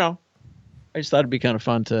I just thought it'd be kind of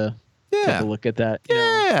fun to take a look at that.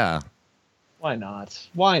 Yeah. Why not?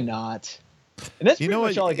 And that's pretty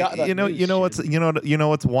much all I got. You know what's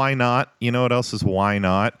why not? You know what else is why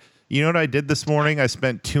not? You know what I did this morning? I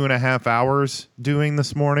spent 2.5 hours doing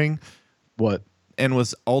this morning. What? And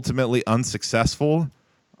was ultimately unsuccessful.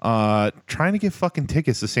 Trying to get fucking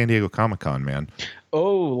tickets to San Diego Comic-Con, man.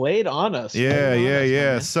 Oh, laid on us.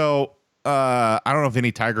 Yeah. So I don't know if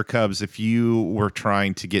any Tiger Cubs, if you were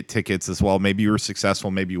trying to get tickets as well, maybe you were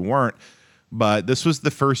successful, maybe you weren't. But this was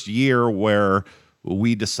the first year where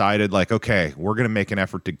we decided, like, okay, we're going to make an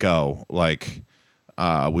effort to go. Like,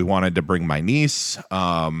 We wanted to bring my niece.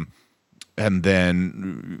 And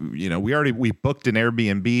then, we booked an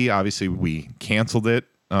Airbnb. Obviously, we canceled it.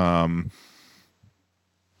 Oh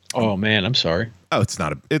man, I'm sorry. Oh, it's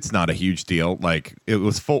not a huge deal. Like, it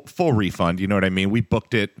was full refund. You know what I mean? We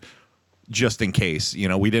booked it just in case.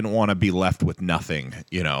 We didn't want to be left with nothing.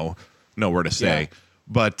 Nowhere to stay. Yeah.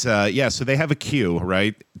 But so they have a queue,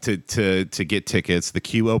 right? To get tickets. The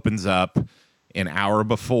queue opens up an hour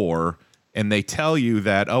before. And they tell you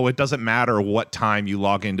that, it doesn't matter what time you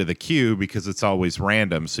log into the queue because it's always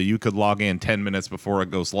random. So you could log in 10 minutes before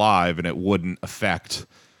it goes live and it wouldn't affect.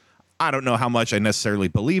 I don't know how much I necessarily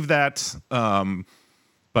believe that,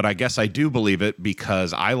 but I guess I do believe it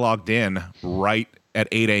because I logged in right at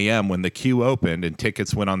 8 a.m. when the queue opened and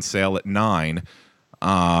tickets went on sale at 9.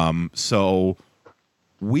 So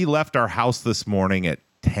we left our house this morning at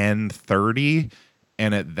 10:30.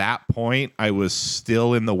 And at that point, I was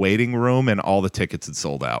still in the waiting room, and all the tickets had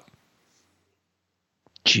sold out.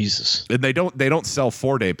 Jesus. And they don't sell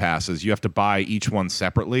 4-day passes. You have to buy each one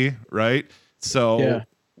separately, right? So,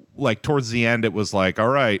 like towards the end, it was like, all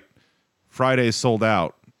right, Friday's sold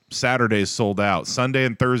out, Saturday's sold out, Sunday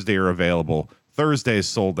and Thursday are available, Thursday's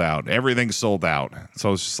sold out, everything's sold out. So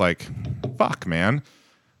I was just like, fuck, man.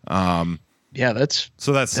 Yeah, that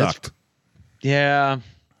sucked. Yeah,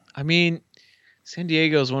 I mean. San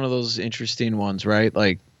Diego is one of those interesting ones, right?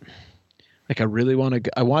 Like I really want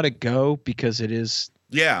to. I want to go because it is,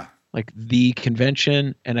 like the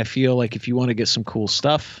convention, and I feel like if you want to get some cool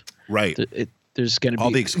stuff, right? There's going to be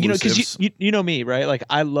all the exclusives. Because you know me, right? Like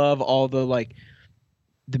I love all the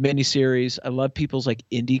the miniseries. I love people's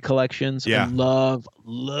indie collections. Yeah. I love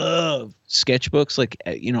sketchbooks,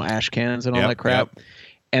 ash cans and all that crap. Yep.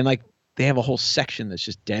 And they have a whole section that's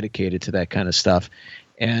just dedicated to that kind of stuff,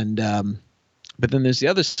 and but then there's the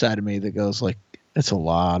other side of me that goes that's a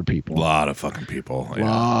lot of people. A lot of fucking people. A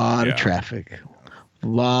lot of traffic. A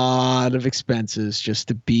lot of expenses just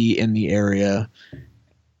to be in the area.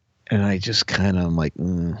 And I just kind of I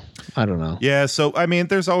don't know. Yeah, so, I mean,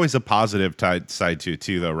 there's always a positive side to it,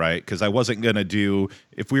 too, though, right? Because I wasn't going to do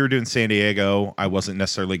 – if we were doing San Diego, I wasn't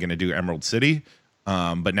necessarily going to do Emerald City.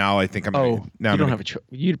 But now I think I'm going to –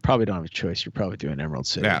 you probably don't have a choice. You're probably doing Emerald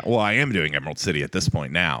City. Yeah, well, I am doing Emerald City at this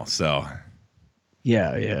point now, so –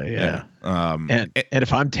 Yeah. And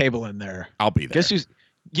if I'm tabling there, I'll be there. Guess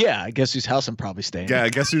whose house I'm probably staying. Yeah,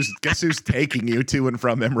 guess who's taking you to and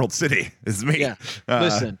from Emerald City? It's me. Yeah.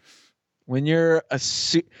 Listen, when you're a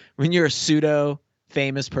pseudo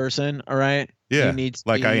famous person, all right? Yeah. You need to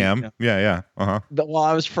I am. Yeah. Uh-huh. Well,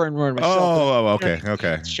 I was referring more to myself. Okay.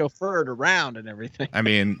 Chauffeured around and everything. I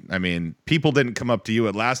mean, people didn't come up to you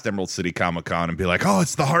at last Emerald City Comic Con and be like, "Oh,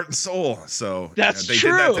 it's the Heart and Soul." So that's they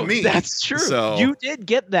true. did that to me. That's true. So, you did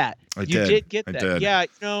get that. I did. Yeah.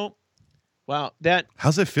 Wow.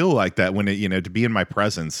 How's it feel like that when it, to be in my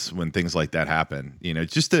presence when things like that happen?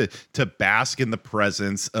 Just to bask in the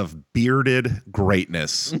presence of bearded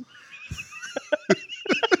greatness.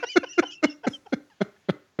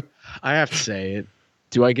 I have to say it.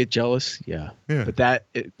 Do I get jealous? Yeah. But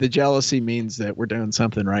the jealousy means that we're doing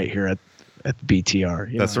something right here at the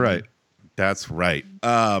BTR. That's right. That's right.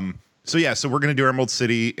 So we're gonna do Emerald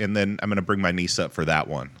City, and then I'm gonna bring my niece up for that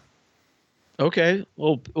one. Okay.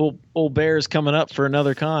 Well, old Bear's coming up for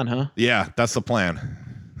another con, huh? Yeah, that's the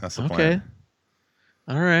plan. Okay.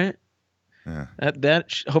 All right. Yeah.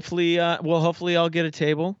 Hopefully I'll get a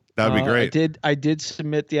table. That'd be great. I did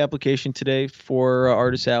submit the application today for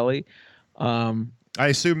Artist Alley. I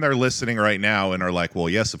assume they're listening right now and are like, "Well,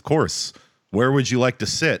 yes, of course. Where would you like to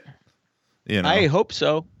sit?" I hope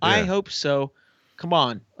so. Yeah. I hope so. Come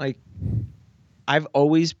on, I've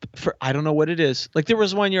always I don't know what it is. There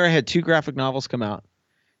was one year I had 2 graphic novels come out,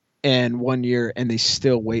 and one year and they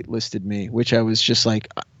still waitlisted me, which I was just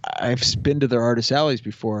I've been to their Artist Alleys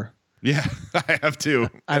before. Yeah, I have too.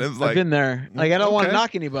 I've been there. I don't want to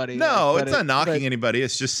knock anybody. No, it's not knocking anybody.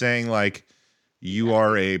 It's just saying you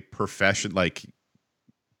are a profession.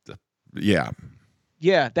 Yeah.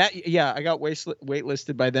 Yeah, I got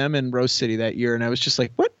waitlisted by them in Rose City that year, and I was just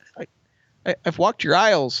like, "What? I've walked your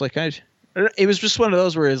aisles." It was just one of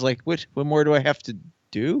those where it's what more do I have to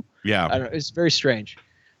do? Yeah, I don't know. It's very strange.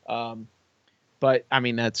 But I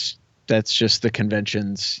mean, that's just the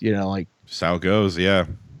conventions, just how it goes. Yeah.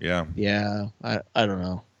 Yeah, I don't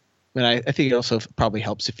know. I think it also probably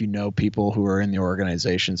helps if you know people who are in the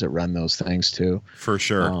organizations that run those things too. For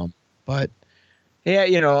sure. But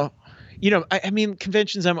yeah, I mean,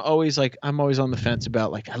 conventions. I'm always on the fence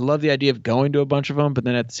about. I love the idea of going to a bunch of them, but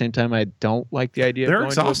then at the same time, I don't like the idea of going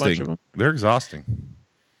to a bunch of them. They're exhausting.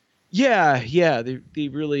 Yeah, they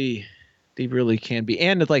really can be,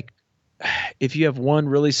 and if you have one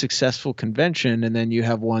really successful convention and then you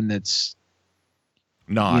have one that's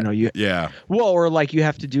Not. well, or like you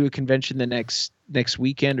have to do a convention the next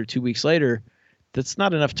weekend or 2 weeks later, that's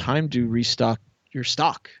not enough time to restock your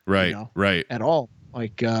stock. Right. Right. At all.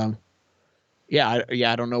 Like, I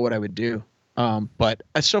don't know what I would do. But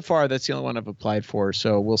so far that's the only one I've applied for.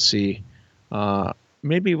 So we'll see.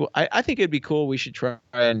 Maybe I think it'd be cool. We should try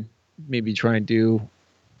and do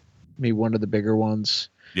maybe one of the bigger ones.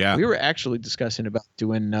 Yeah. We were actually discussing about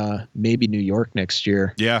doing maybe New York next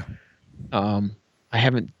year. Yeah. I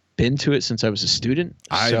haven't been to it since I was a student.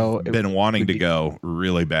 I've been wanting to go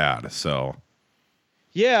really bad. So.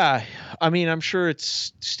 Yeah. I mean, I'm sure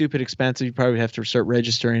it's stupid expensive. You probably have to start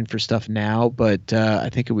registering for stuff now, but I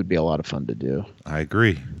think it would be a lot of fun to do. I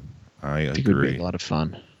agree. I think it would be a lot of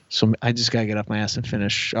fun. So I just got to get off my ass and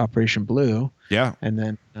finish Operation Blue. Yeah. And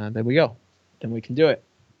then we go. Then we can do it.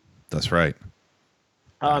 That's right.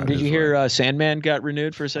 Did you hear Sandman got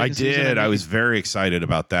renewed for a second season? I did. I was very excited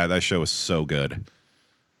about that. That show was so good.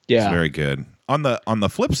 Yeah. It's very good. On the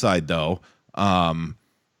flip side, though,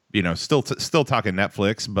 still talking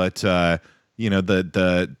Netflix, but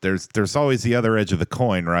there's always the other edge of the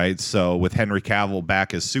coin, right? So with Henry Cavill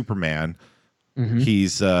back as Superman,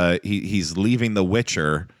 he's leaving The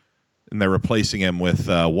Witcher, and they're replacing him with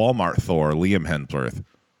Walmart Thor, Liam Hemsworth.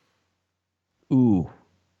 Ooh.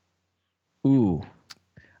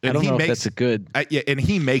 I don't know if that's a good. And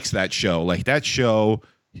he makes that show. Like that show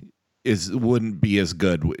wouldn't be as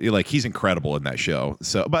good. Like he's incredible in that show.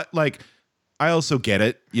 So, but like, I also get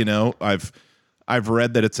it. I've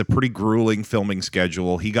read that it's a pretty grueling filming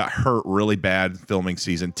schedule. He got hurt really bad filming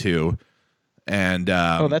season 2, and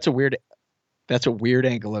that's a weird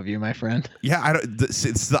angle of you, my friend. Yeah,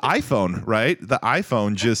 it's the iPhone, right? The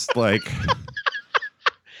iPhone just like.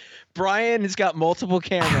 Brian has got multiple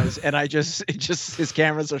cameras, and his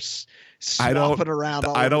cameras are swapping around.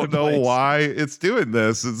 I don't know why it's doing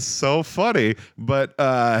this. It's so funny, but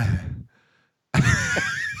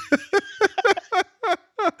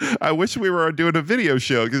I wish we were doing a video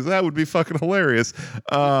show because that would be fucking hilarious.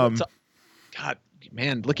 God,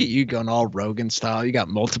 man, look at you going all Rogan style. You got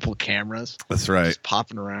multiple cameras. That's right. Just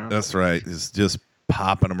popping around. That's right. It's just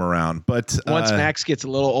popping them around. But once Max gets a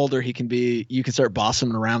little older, you can start bossing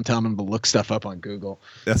him around, telling him to look stuff up on Google.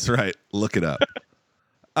 That's right. Look it up.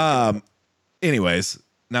 Anyways,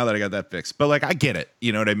 now that I got that fixed, but like I get it.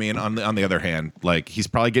 You know what I mean? On the other hand, like he's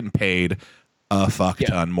probably getting paid a fuck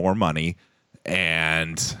ton more money,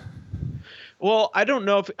 and well, I don't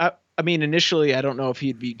know if I mean initially I don't know if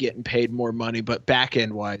he'd be getting paid more money, but back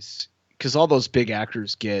end wise, because all those big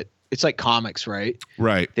actors it's like comics, right?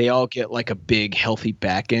 Right. They all get like a big, healthy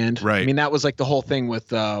back end. Right. I mean, that was like the whole thing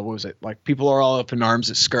with what was it? Like people are all up in arms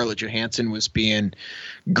that Scarlett Johansson was being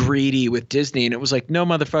greedy with Disney, and it was like, no,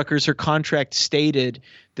 motherfuckers. Her contract stated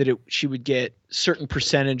that she would get certain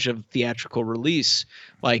percentage of theatrical release.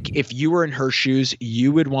 Like if you were in her shoes,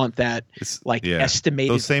 you would want that.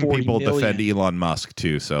 Estimated. Those same people million. defend Elon Musk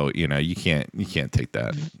too, so you can't take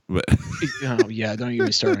that. But oh yeah, don't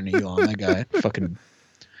even start on Elon. That guy fucking.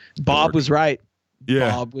 Bob was right.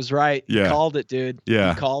 Yeah. Bob was right. Yeah. He called it, dude.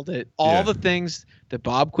 Yeah. He called it. All the things that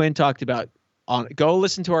Bob Quinn talked about go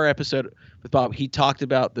listen to our episode with Bob. He talked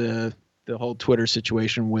about the whole Twitter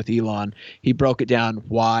situation with Elon. He broke it down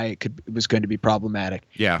why it was going to be problematic.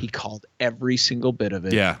 Yeah. He called every single bit of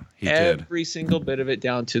it. Yeah, he did. Every single bit of it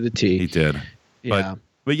down to the T. He did. Yeah.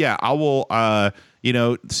 But yeah, I will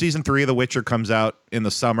season 3 of The Witcher comes out in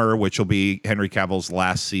the summer, which will be Henry Cavill's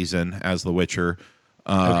last season as The Witcher.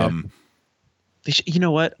 Okay. You know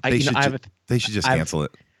what? They should just cancel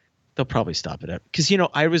it. They'll probably stop it up because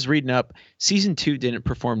I was reading up. Season 2 didn't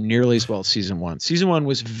perform nearly as well as season 1. Season 1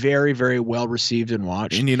 was very, very well received and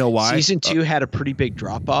watched. And you know why? Season 2 had a pretty big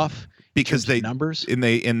drop off because numbers. And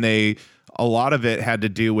they a lot of it had to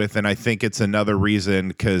do with, and I think it's another reason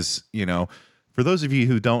because for those of you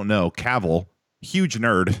who don't know, Cavill, huge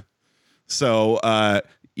nerd, so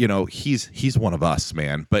he's one of us,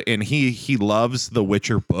 man. But he loves the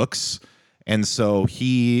Witcher books, and so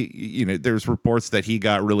there's reports that he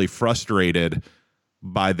got really frustrated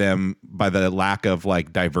by the lack of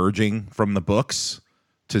like diverging from the books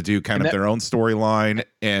to do kind of their own storyline,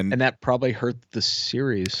 and that probably hurt the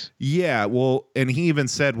series. Yeah, well, and he even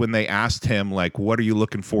said when they asked him like, "What are you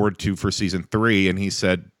looking forward to for season 3?" and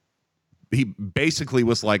he basically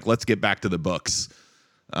was like, "Let's get back to the books."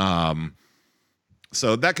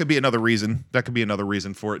 So that could be another reason. That could be another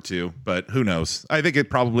reason for it too. But who knows? I think it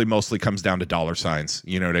probably mostly comes down to dollar signs.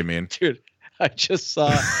 You know what I mean? Dude, I just saw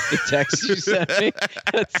the text you sent me.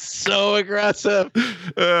 That's so aggressive.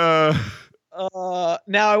 Now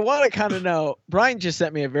I want to kind of know. Brian just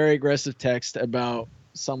sent me a very aggressive text about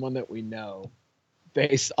someone that we know,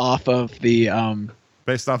 based off of the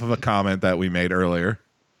Based off of a comment that we made earlier.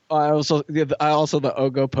 I also the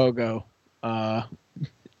Ogopogo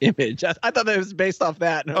image. I thought that was based off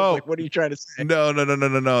that, and I was like, "What are you trying to say?"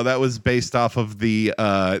 No. That was based off of the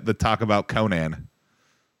talk about Conan.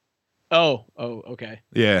 Oh, okay.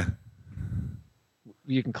 Yeah.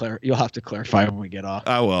 You can You'll have to clarify when we get off.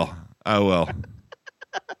 I will. I will.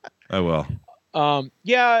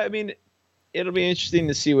 Yeah, I mean, it'll be interesting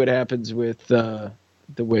to see what happens with The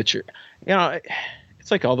Witcher. You know,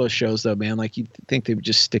 it's like all those shows, though, man. Like, you'd think they would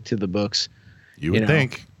just stick to the books. You would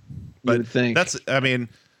think. But you would think. that's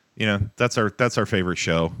our favorite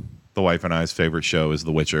show. The wife and I's favorite show is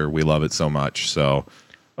The Witcher. We love it so much. So.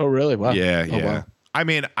 Oh, really? Wow. Yeah. Wow. I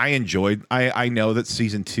mean, I know that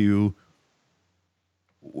season 2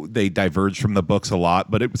 they diverged from the books a lot,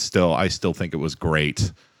 but I still think it was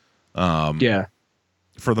great. Yeah.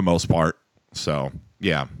 For the most part. So,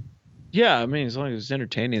 yeah. Yeah, I mean, as long as it's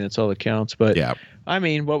entertaining, that's all that counts. But yeah. I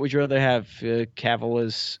mean, what would you rather have? Cavill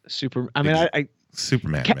as Superman? I mean,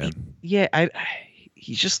 Superman, man. Yeah,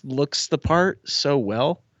 he just looks the part so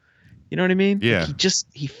well. You know what I mean? Yeah.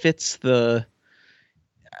 He fits the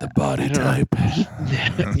body type.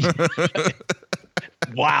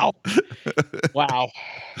 Wow.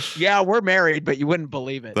 Yeah, we're married, but you wouldn't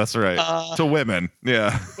believe it. That's right. To women.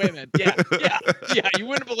 Yeah. Women. Yeah. You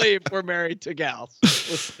wouldn't believe we're married to gals.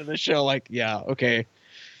 Listen to the show like, yeah, okay.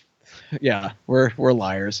 Yeah, we're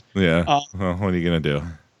liars. Yeah. Well, what are you going to do?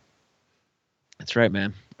 That's right,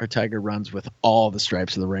 man. Our tiger runs with all the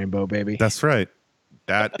stripes of the rainbow, baby. That's right.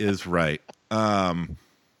 That is right.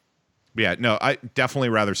 Yeah, no, I definitely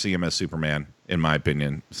rather see him as Superman, in my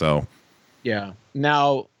opinion. So, yeah.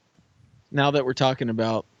 Now that we're talking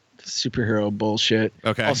about superhero bullshit,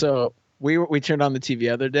 okay. Also, we turned on the TV the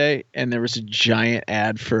other day, and there was a giant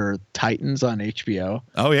ad for Titans on HBO.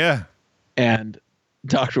 Oh yeah, and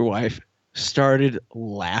Dr. Wife started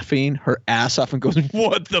laughing her ass off and goes,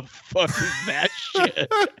 "What the fuck is that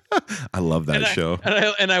shit?" I love that show.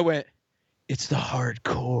 And I went, "It's the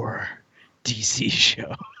hardcore DC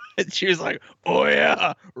show." And she was like, "Oh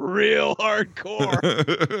yeah, real hardcore."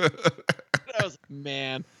 I was like,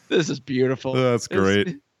 man, this is beautiful. That's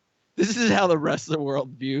great. This is how the rest of the world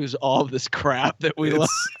views all of this crap that we love.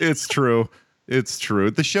 It's true. It's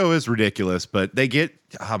true. The show is ridiculous, but they get,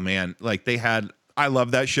 oh man, like I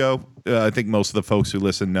love that show. I think most of the folks who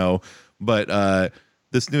listen know, but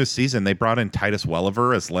this newest season, they brought in Titus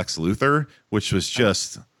Welliver as Lex Luthor, which was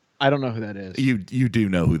just, I don't know who that is. You do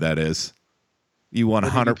know who that is. You want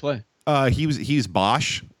 100 play? He's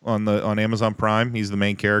Bosch on Amazon Prime. He's the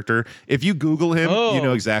main character. If you Google him, you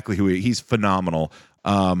know exactly who he's phenomenal.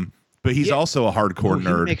 But he's also a hardcore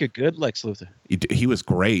nerd. He'd make a good Lex Luthor. He was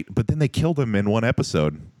great, but then they killed him in one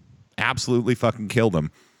episode. Absolutely fucking killed him.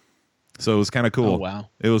 So it was kind of cool. Oh, wow.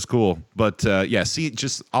 It was cool. But yeah,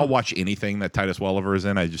 I'll watch anything that Titus Welliver is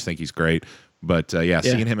in. I just think he's great. But yeah,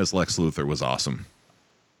 seeing him as Lex Luthor was awesome.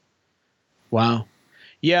 Wow.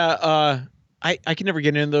 Yeah, I can never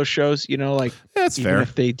get into those shows, you know, like that's even fair.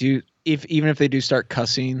 If they do start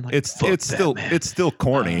cussing, like, it's still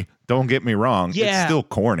corny. Don't get me wrong. Yeah, it's still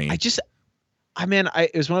corny. It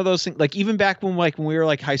was one of those things, like even back when we were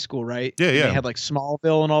like high school, right? Yeah. They had like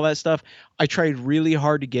Smallville and all that stuff. I tried really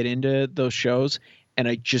hard to get into those shows and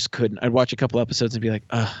I just couldn't. I'd watch a couple episodes and be like,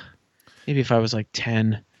 maybe if I was like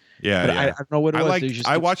 10. Yeah. But I don't know what it was.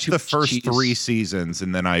 I watched the first 3 seasons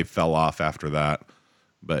and then I fell off after that.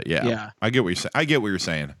 But yeah. I get what you're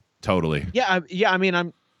saying. Totally. Yeah. I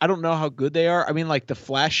mean, I don't know how good they are. I mean, like the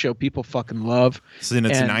Flash show, people fucking love. It's in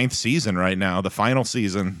its 9th season right now, the final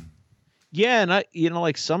season. Yeah, and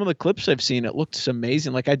like some of the clips I've seen, it looks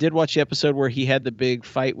amazing. Like I did watch the episode where he had the big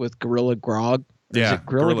fight with Gorilla Grodd. Yeah,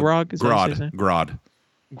 Gorilla Grodd.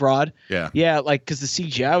 Grodd. Yeah. Like because the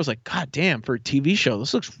CGI was like, God damn, for a TV show,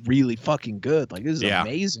 this looks really fucking good. Like this is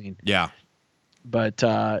amazing. Yeah. But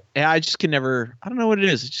I just can never. I don't know what it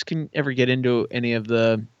is. I just can never get into any of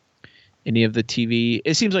the TV.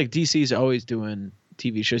 It seems like DC's always doing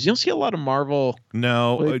TV shows. You don't see a lot of Marvel.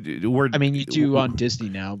 No, you do on Disney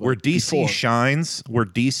now. But where DC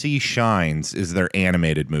shines is their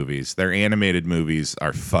animated movies. Their animated movies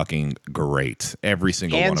are fucking great. Every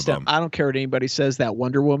single one of them. I don't care what anybody says. That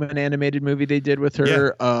Wonder Woman animated movie they did with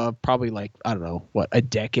her, probably like I don't know a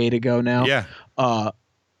decade ago now. Yeah.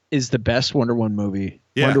 Is the best Wonder Woman movie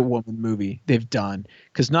they've done,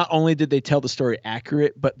 because not only did they tell the story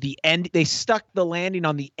accurate, but the end, they stuck the landing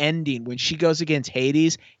on the ending when she goes against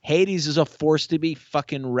Hades. Hades is a force to be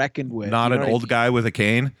fucking reckoned with. Not an old guy with a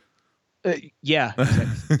cane. Yeah.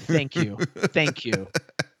 Exactly. Thank you.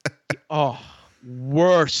 Oh,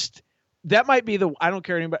 worst. That might be I don't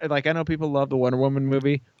care anybody. Like, I know people love the Wonder Woman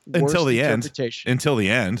movie. Until the end. Interpretation. Until the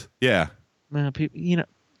end. Yeah. Man, people,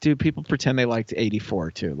 dude, people pretend they liked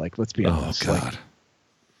 84 too. Like, let's be honest. Oh, God.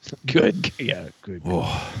 Like, good. Yeah, good.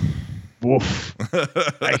 Oh. Woof.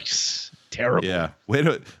 Nice. Terrible. Yeah. Way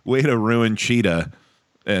to ruin Cheetah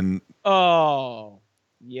and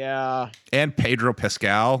yeah. And Pedro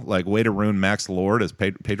Pascal, like, way to ruin Max Lord as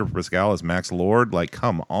Pedro Pascal as Max Lord. Like,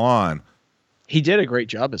 come on. He did a great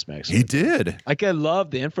job as Max. He did. Like, I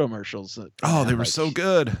love the infomercials. They were so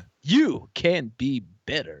good. You can be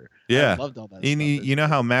better. Yeah. I loved all that You know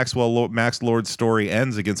how Max Lord's story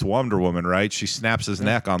ends against Wonder Woman, right? She snaps his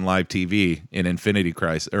neck on live TV in Infinity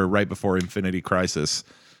Crisis, or right before Infinity Crisis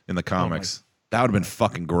in the comics. That would have been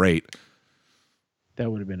fucking great. That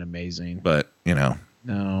would have been amazing. But,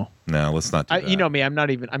 No, let's not do that. You know me. I'm not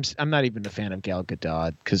even a fan of Gal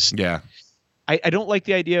Gadot because I don't like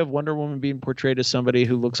the idea of Wonder Woman being portrayed as somebody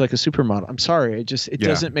who looks like a supermodel. I'm sorry. It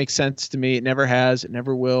doesn't make sense to me. It never has. It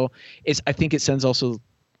never will. I think it sends also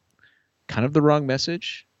kind of the wrong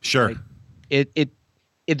message. Sure. Like,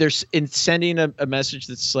 there's in sending a message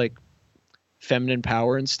that's like feminine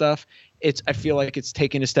power and stuff. I feel like it's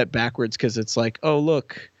taking a step backwards because it's like, oh,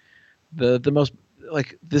 look, the most,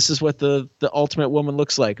 like, this is what the ultimate woman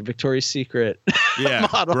looks like, Victoria's Secret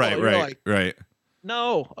model. Right.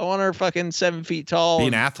 No, I want her fucking 7 feet tall. Be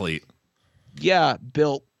an athlete. Yeah,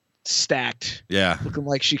 built, stacked. Yeah. Looking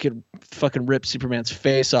like she could fucking rip Superman's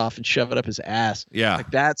face off and shove it up his ass. Yeah.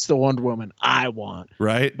 Like, that's the Wonder Woman I want.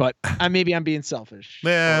 Right. But maybe I'm being selfish.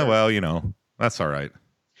 Yeah, well, that's all right.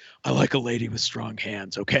 I like a lady with strong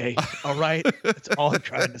hands, okay? All right? That's all I'm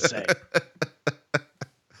trying to say.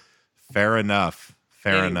 Fair enough.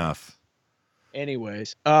 Enough.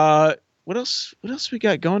 Anyways, what else we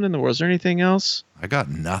got going in the world? Is there anything else? I got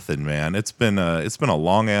nothing, man. It's been a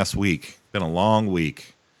long ass week. Been a long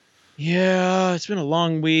week. Yeah, it's been a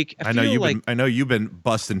long week. I know you've been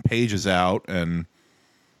busting pages out, and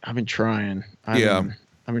I've been trying. I've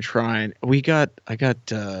been trying. I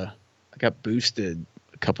got boosted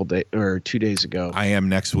a couple days or 2 days ago. I am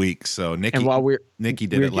next week. So Nikki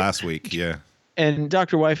did it last week. Yeah. And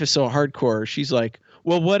Dr. Wife is so hardcore. She's like,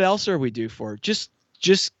 well, what else are we due for? Just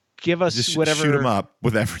give us whatever. Shoot them up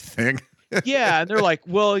with everything. Yeah. And they're like,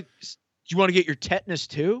 well, do you want to get your tetanus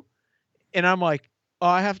too? And I'm like, oh,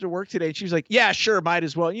 I have to work today. And she's like, yeah, sure. Might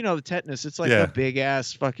as well. The tetanus, it's like a big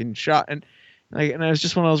ass fucking shot. And it was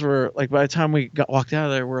just one of those where, like, by the time we walked out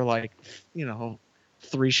of there, we're like,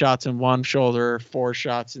 3 shots in one shoulder, 4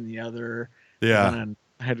 shots in the other. Yeah. And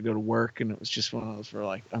I had to go to work, and it was just one of those where,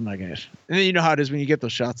 like, I'm not going to. And then you know how it is when you get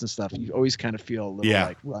those shots and stuff. You always kind of feel a little,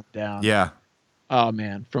 like, run down. Yeah. Oh,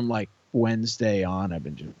 man. From, like, Wednesday on, I've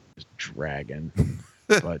been just dragging.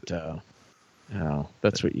 But,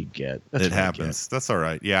 that's what you get. It happens. That's all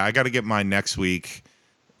right. Yeah, I got to get mine next week,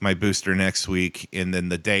 my booster next week, and then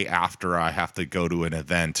the day after I have to go to an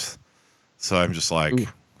event. So I'm just like,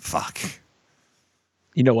 fuck.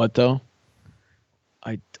 You know what, though?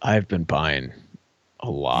 I've been buying a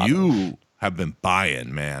lot. You have been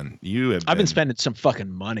buying, man. I've been spending some fucking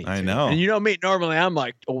money. I know. And you know me, normally I'm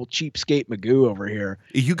like old cheapskate Magoo over here.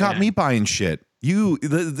 You got me buying shit.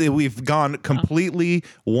 We've gone completely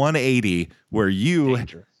 180 where you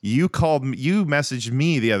messaged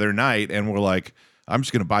me the other night and were like, I'm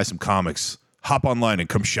just going to buy some comics. Hop online and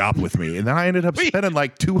come shop with me. And then I ended up spending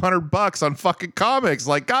like $200 on fucking comics.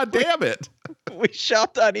 Like, God damn it. We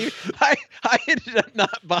shopped on eBay. I ended up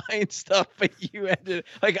not buying stuff, but you ended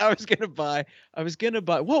I was gonna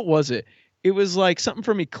buy. What was it? It was like something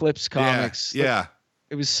from Eclipse Comics. Yeah.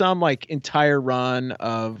 It was some like entire run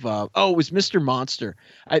of. It was Mr. Monster.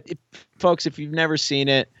 Folks, if you've never seen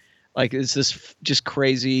it, like, it's this just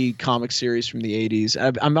crazy comic series from the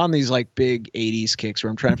 80s. I'm on these like big 80s kicks where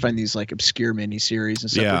I'm trying to find these like obscure miniseries and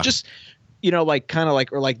stuff. Yeah. Just, like kind of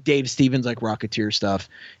like, or like Dave Stevens, like Rocketeer stuff,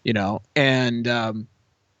 and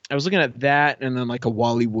I was looking at that and then like a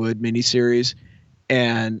Wally Wood miniseries.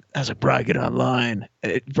 And I was like, Bri, get online.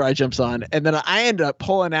 Bri jumps on. And then I ended up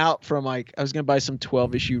pulling out from like, I was going to buy some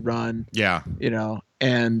 12-issue run. Yeah.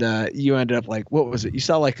 And you ended up like, what was it? You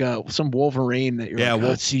saw like some Wolverine that you're like,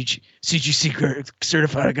 CGC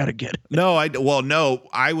certified. I got to get it. No, I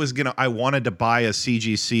wanted to buy a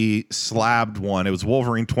CGC slabbed one. It was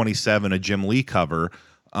Wolverine 27, a Jim Lee cover.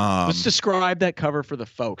 Let's describe that cover for the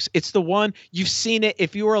folks. It's the one you've seen it.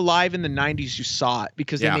 If you were alive in the 90s, you saw it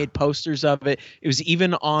because they made posters of it. It was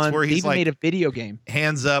even on. They even made a video game.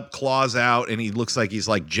 Hands up, claws out, and he looks like he's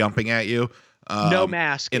like jumping at you. No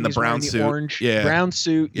mask. in and the he's wearing brown suit. orange, Yeah. brown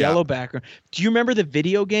suit, Yeah. yellow background. Do you remember the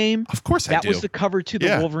video game? Of course I That do. was the cover to the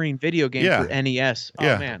Yeah. Wolverine video game Yeah. for NES. Oh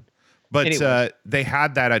Yeah. man. But Anyways. they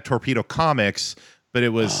had that at Torpedo Comics, but it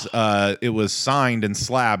was signed and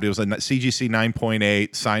slabbed. It was a CGC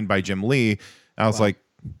 9.8 signed by Jim Lee. I was like,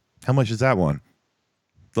 how much is that one?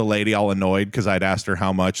 The lady all annoyed because I'd asked her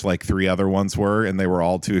how much like 3 other ones were, and they were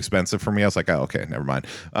all too expensive for me. I was like, oh, okay, never mind.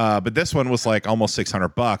 But this one was like almost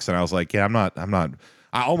 $600, and I was like, yeah, I'm not.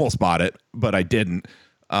 I almost bought it, but I didn't.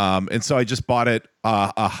 And so I just bought it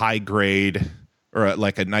a high grade or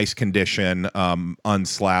like a nice condition,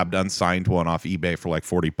 unslabbed, unsigned one off eBay for like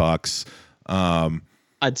 $40.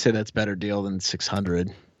 I'd say that's better deal than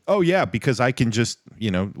 600. Oh yeah, because I can just,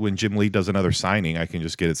 when Jim Lee does another signing, I can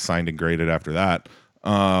just get it signed and graded after that.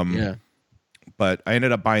 Yeah. But I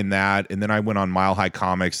ended up buying that, and then I went on Mile High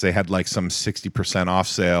Comics. They had like some 60% off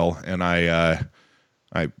sale, and I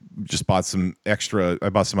just bought some extra. I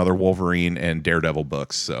bought some other Wolverine and Daredevil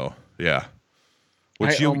books. So yeah,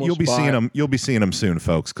 which you'll be seeing them. You'll be seeing them soon,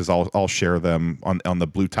 folks, because I'll share them on the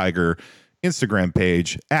Blue Tiger Instagram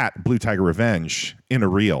page at Blue Tiger Revenge in a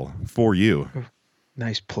reel for you.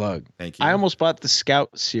 Nice plug. Thank you. I almost bought the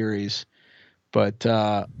Scout series, but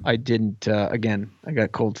I didn't. Again, I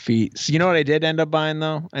got cold feet. So you know what I did end up buying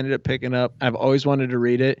though? I ended up picking up. I've always wanted to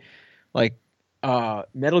read it, like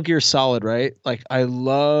Metal Gear Solid. Right? Like I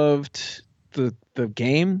loved the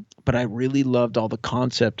game, but I really loved all the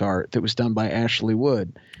concept art that was done by Ashley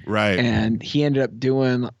Wood. Right. And he ended up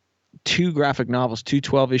doing 2 graphic novels, 2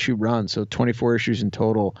 12-issue runs, so 24 issues in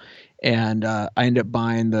total. And I ended up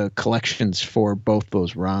buying the collections for both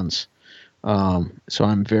those runs. So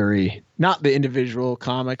I'm very not the individual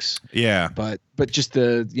comics, Yeah. but just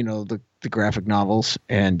the the graphic novels,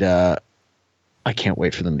 and I can't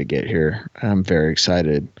wait for them to get here. I'm very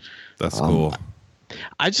excited. That's cool.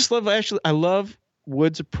 I just love I love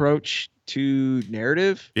Wood's approach to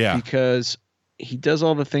narrative. Yeah. Because he does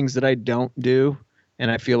all the things that I don't do, and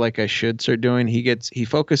I feel like I should start doing. He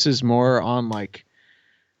focuses more on like,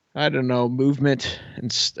 I don't know, movement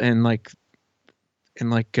and like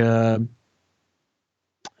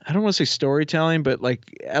I don't want to say storytelling, but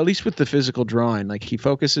like at least with the physical drawing, like he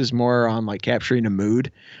focuses more on like capturing a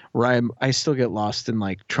mood, where I still get lost in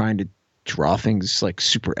like trying to draw things like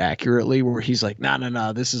super accurately, where he's like,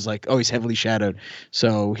 no, this is like, oh, he's heavily shadowed.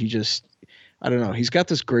 So he just, I don't know. He's got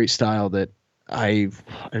this great style that I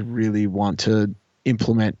really want to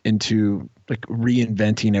implement into like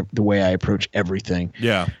reinventing the way I approach everything.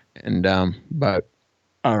 Yeah. And but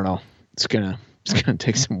I don't know. It's gonna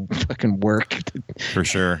take some fucking work. For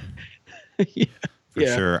sure. Yeah. For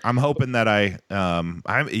sure. I'm hoping that I'm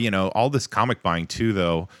all this comic buying too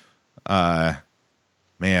though.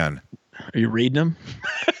 Man. Are you reading them?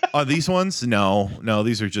 These ones? No,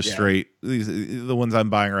 these are just straight. The ones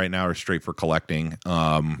I'm buying right now are straight for collecting.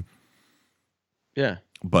 Yeah.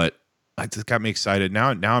 But it just got me excited.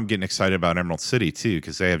 Now I'm getting excited about Emerald City too,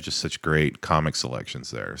 because they have just such great comic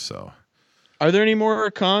selections there. So, are there any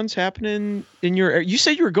more cons happening in your? You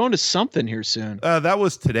said you were going to something here soon. that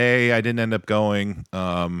was today. I didn't end up going.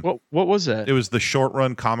 What was that? It was the Short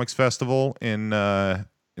Run Comics Festival in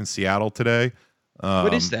Seattle today.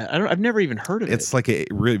 What is that? I've never even heard of it. It's like a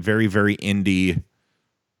really very, very indie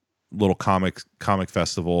little comic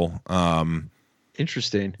festival.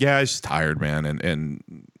 Interesting. Yeah, I was just tired, man, and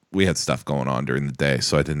we had stuff going on during the day,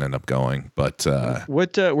 so I didn't end up going. But where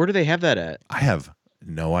do they have that at? I have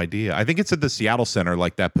no idea. I think it's at the Seattle Center,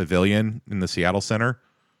 like that pavilion in the Seattle Center.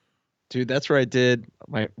 Dude, that's where I did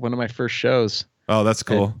one of my first shows. Oh, that's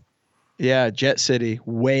cool. Yeah, Jet City,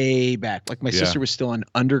 way back. Like my sister was still an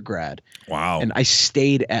undergrad. Wow. And I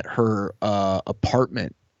stayed at her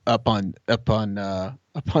apartment up on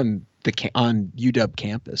UW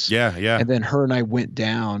campus. Yeah. And then her and I went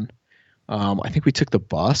down. I think we took the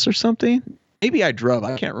bus or something. Maybe I drove.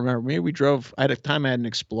 I can't remember. Maybe we drove. At a time I had an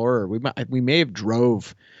Explorer. We may have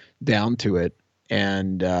drove down to it,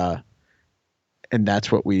 and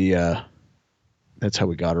that's what we. That's how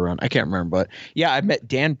we got around. I can't remember, but yeah, I met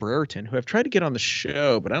Dan Brereton, who I've tried to get on the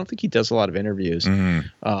show, but I don't think he does a lot of interviews.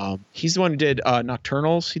 Mm-hmm. He's the one who did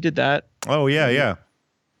Nocturnals. He did that. Oh yeah.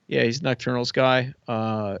 Yeah, he's a Nocturnals guy.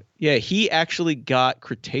 Yeah, he actually got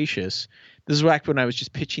Cretaceous. This is back when I was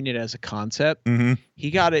just pitching it as a concept. Mm-hmm.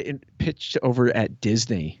 He got it pitched over at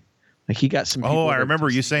Disney. Like he got some. Oh, I remember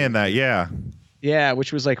you saying that. Yeah. Yeah,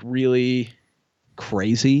 which was like really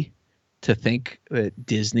crazy to think that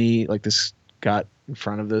Disney like this got in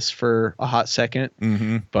front of this for a hot second.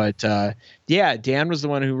 Mm-hmm. But yeah, Dan was the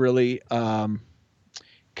one who really kind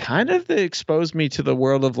of exposed me to the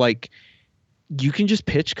world of like, you can just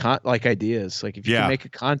pitch like ideas. Like if you can make a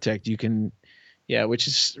contact, you can Yeah, which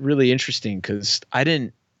is really interesting because I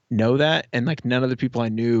didn't know that, and like none of the people I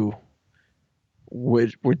knew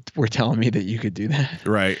were telling me that you could do that.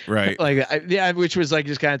 Right. Which was like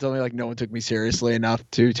just kind of told me like no one took me seriously enough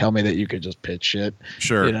to tell me that you could just pitch shit.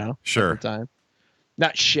 Sure. At the time.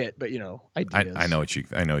 Not shit, but ideas. I know what you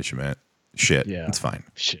meant. Shit. Yeah. It's fine.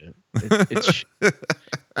 Shit. It's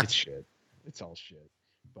it's shit. It's all shit.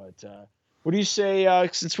 But what do you say?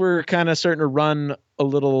 Since we're kind of starting to run a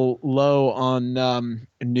little low on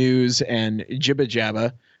news and jibba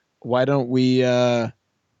jabba, why don't we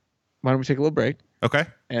take a little break? Okay.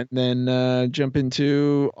 And then jump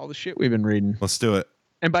into all the shit we've been reading. Let's do it.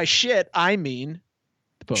 And by shit, I mean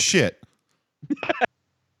the book. Shit.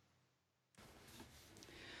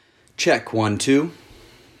 Check 1, 2.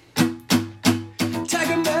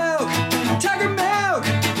 Tiger milk, tiger milk,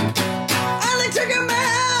 I like tiger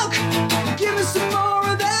milk. Give us some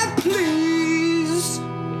more of that, please.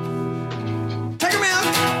 Tiger milk.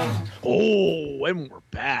 Oh, and we're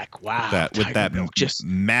back. Wow. With that milk, just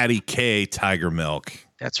Matty K Tiger Milk.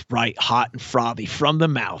 that's right, hot and frothy from the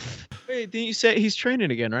mouth. Wait, didn't you say he's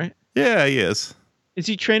training again, right? Yeah, he is. Is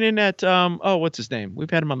he training at what's his name? We've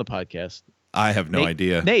had him on the podcast. I have no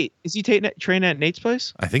idea. Nate, is he training at Nate's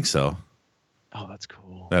place? I think so. Oh, that's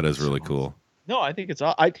cool. That is really cool. No, I think it's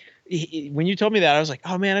all. When you told me that, I was like,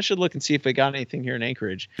 oh man, I should look and see if they got anything here in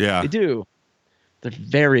Anchorage. Yeah, they do. They're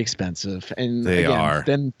very expensive, and they are.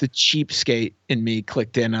 Then the cheapskate in me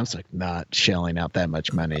clicked in. I was like, not shelling out that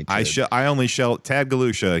much money. I only shell Tad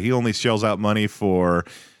Galusha. He only shells out money for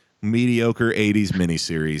mediocre 80s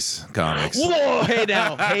miniseries comics. Whoa! Hey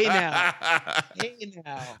now!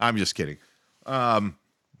 I'm just kidding.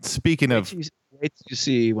 Speaking of, wait till you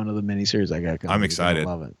see one of the miniseries I got coming. I'm excited. I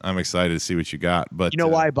love it. I'm excited to see what you got. But you know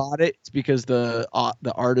why I bought it? It's because the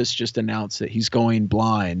artist just announced that he's going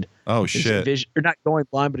blind. Oh shit! Or not going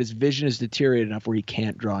blind, but his vision is deteriorated enough where he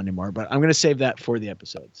can't draw anymore. But I'm going to save that for the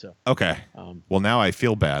episode. So okay. Well, now I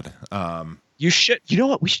feel bad. You should. You know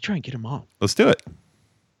what? We should try and get him on. Let's do it.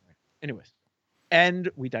 Anyways, and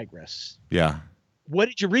we digress. Yeah. What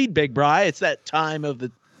did you read, Big Bri? It's that time of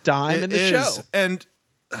the in the show. And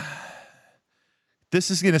this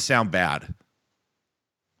is going to sound bad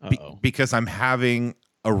because I'm having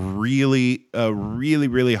a really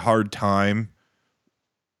hard time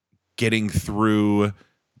getting through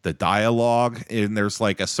the dialogue. And there's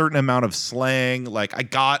like a certain amount of slang. Like I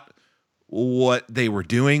got what they were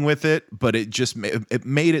doing with it, but it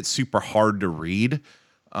made it super hard to read.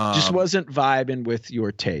 Just wasn't vibing with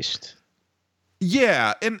your taste.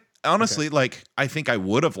 Yeah, and honestly, like I think I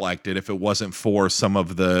would have liked it if it wasn't for some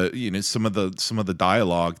of the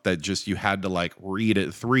dialogue that just you had to like read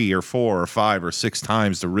it 3 or 4 or 5 or 6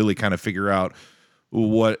 times to really kind of figure out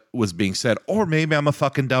what was being said. Or maybe I'm a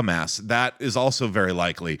fucking dumbass. That is also very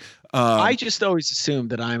likely. I just always assume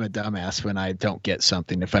that I'm a dumbass when I don't get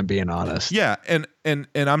something, if I'm being honest. Yeah, and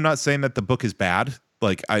I'm not saying that the book is bad.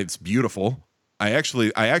 Like it's beautiful. I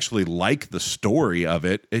actually like the story of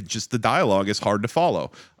it. It just the dialogue is hard to follow.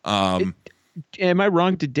 Am I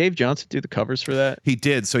wrong? Did Dave Johnson do the covers for that? He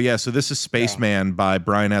did. So yeah. So this is Spaceman by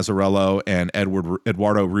Brian Azzarello and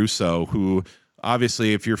Eduardo Russo, who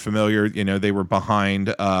obviously, if you're familiar, they were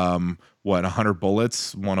behind 100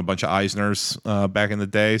 Bullets, won a bunch of Eisners back in the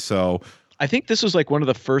day. So I think this was like one of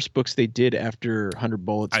the first books they did after 100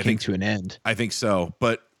 Bullets came to an end. I think so,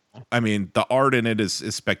 but. I mean, the art in it is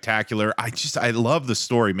spectacular. I love the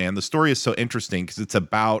story, man. The story is so interesting because it's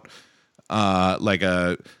about like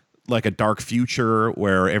a dark future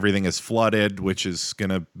where everything is flooded, which is going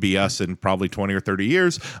to be us in probably 20 or 30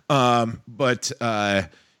 years. But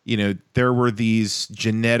there were these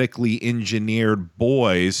genetically engineered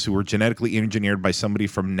boys who were genetically engineered by somebody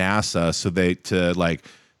from NASA, so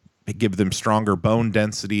to give them stronger bone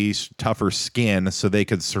density, tougher skin, so they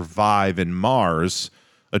could survive in Mars.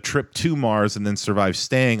 A trip to Mars and then survive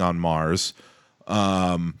staying on Mars.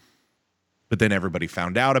 But then everybody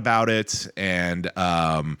found out about it and,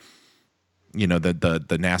 the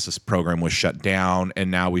NASA's program was shut down.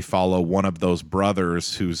 And now we follow one of those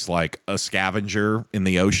brothers who's like a scavenger in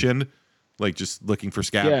the ocean, like just looking for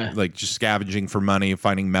just scavenging for money,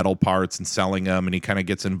 finding metal parts and selling them. And he kind of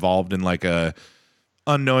gets involved in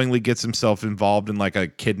unknowingly gets himself involved in like a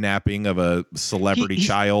kidnapping of a celebrity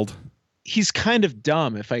child. He's kind of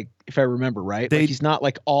dumb if I remember right. He's not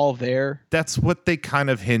like all there. That's what they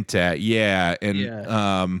kind of hint at. Yeah.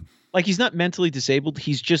 And like he's not mentally disabled.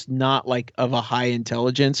 He's just not like of a high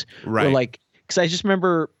intelligence. Right. Or like, because I just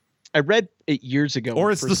remember I read it years ago.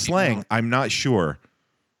 Or it's the slang. I'm not sure.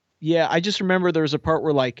 Yeah. I just remember there was a part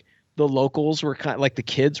where like the locals were kind of like the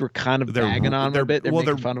kids were kind of bagging on him a bit. They're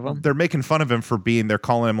making fun of him. They're making fun of him for they're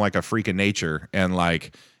calling him like a freak of nature. And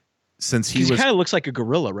like, since he kind of looks like a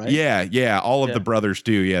gorilla, right? Yeah. All of the brothers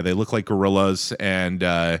do. Yeah. They look like gorillas. And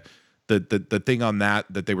the thing on that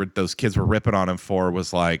those kids were ripping on him for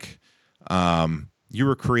was like, you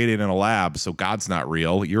were created in a lab, so God's not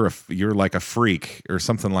real. You're like a freak or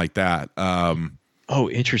something like that. Oh,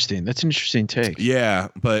 interesting. That's an interesting take. Yeah,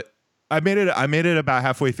 but I made it about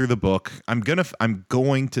halfway through the book. I'm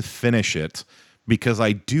going to finish it because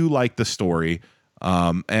I do like the story,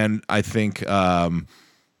 and I think I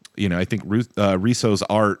think Risso's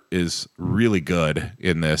art is really good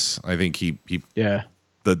in this. I think he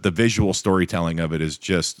the visual storytelling of it is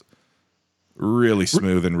just really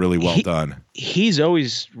smooth and really well done. He's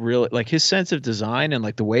always really like his sense of design and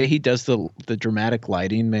like the way he does the dramatic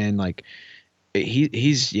lighting, man. Like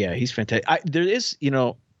he's fantastic. There is,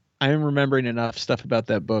 I am remembering enough stuff about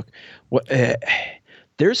that book.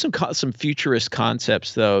 There's some futurist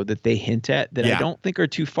concepts though that they hint at that I don't think are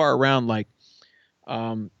too far around. Like,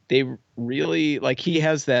 they really like he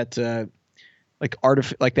has that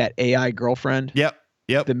like that AI girlfriend. Yep.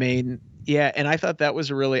 The main. Yeah, and I thought that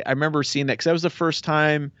was I remember seeing that because that was the first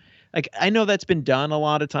time. Like, I know that's been done a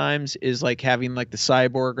lot of times, is like having like the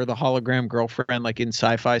cyborg or the hologram girlfriend, like in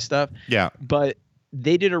sci-fi stuff. Yeah. But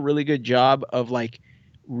they did a really good job of like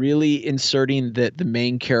really inserting that the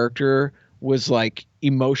main character was like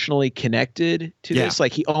emotionally connected to this.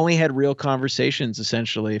 Like he only had real conversations,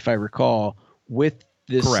 essentially, if I recall, with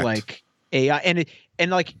this like AI,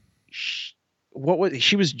 and like.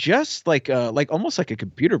 She was just like almost like a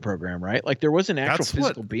computer program, right? Like there was an actual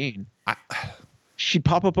physical being. She'd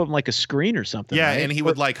pop up on like a screen or something. Yeah, right? and he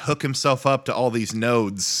would like hook himself up to all these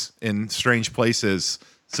nodes in strange places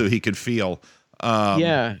so he could feel.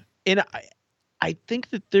 Yeah, and I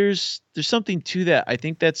think that there's something to that. I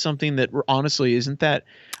think that's something that honestly isn't that.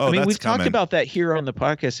 Oh, I mean, we've talked about that here on the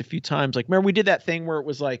podcast a few times. Like, remember we did that thing where it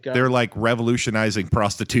was like they're like revolutionizing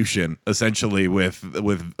prostitution essentially with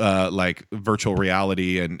like virtual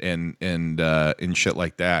reality and shit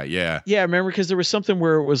like that. Yeah. Yeah, remember because there was something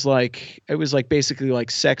where it was like basically like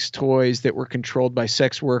sex toys that were controlled by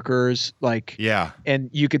sex workers. Like, yeah, and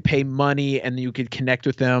you could pay money and you could connect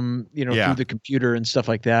with them, through the computer and stuff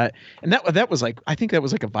like that. And that was like, I think that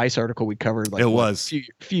was like a Vice article we covered like a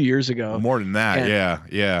few years ago. More than that. And,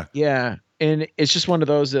 yeah. And it's just one of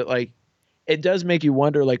those that like, it does make you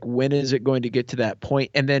wonder, like, when is it going to get to that point?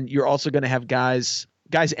 And then you're also going to have guys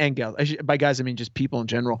and gals. By guys, I mean just people in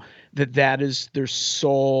general, that is their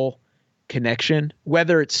sole connection,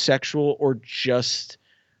 whether it's sexual or just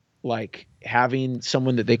like having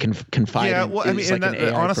someone that they can confide in. Yeah, well, I mean, and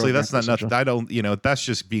honestly, that's not nothing. I don't, that's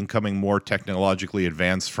just becoming more technologically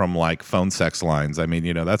advanced from like phone sex lines. I mean,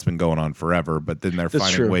 that's been going on forever, but then they're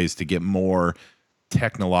finding ways to get more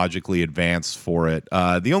technologically advanced for it.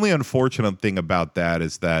 The only unfortunate thing about that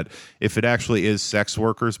is that if it actually is sex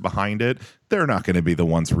workers behind it, they're not going to be the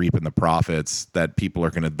ones reaping the profits that people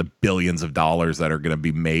are going to, the billions of dollars that are going to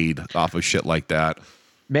be made off of shit like that.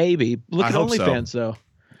 Look at OnlyFans though.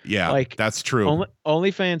 Yeah, like that's true.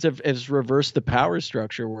 OnlyFans has reversed the power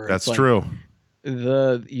structure where that's like true.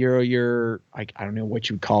 Your I don't know what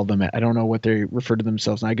you would call them. I don't know what they refer to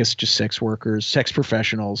themselves. I guess just sex workers, sex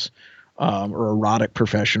professionals, or erotic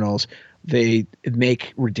professionals. They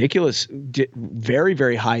make ridiculous, very,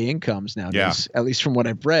 very high incomes nowadays, at least from what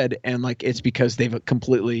I've read. And like, it's because they've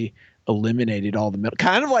completely eliminated all the middle,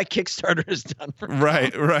 kind of like Kickstarter has done for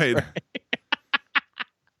right.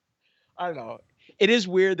 I don't know. It is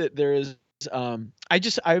weird that there is. I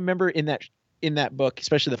remember in that book,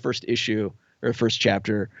 especially the first issue or first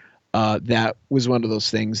chapter, that was one of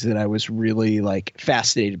those things that I was really like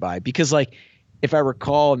fascinated by, because like, if I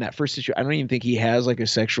recall in that first issue, I don't even think he has like a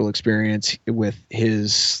sexual experience with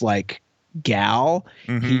his like gal.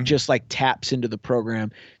 Mm-hmm. He just like taps into the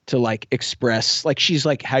program to like express, like, she's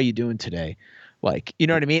like, "How you doing today?" Like, you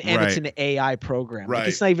know what I mean? And it's an AI program. Right. Like,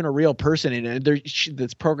 it's not even a real person in it.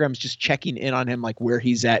 This program's just checking in on him, like where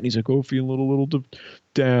he's at. And he's like, "Oh, feeling a little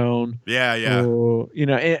down." Yeah.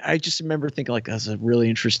 And I just remember thinking like, that's really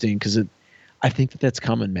interesting, because I think that's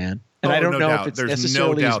coming, man. And I don't know if it's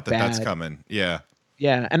necessarily as bad. That's coming. Yeah.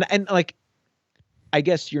 Yeah. And like, I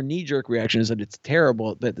guess your knee-jerk reaction is that it's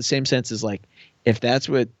terrible, but the same sense is like, if that's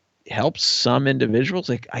what helps some individuals,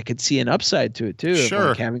 like, I could see an upside to it too. Sure. Of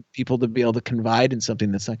like having people to be able to confide in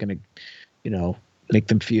something that's not going to, make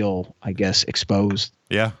them feel, I guess, exposed.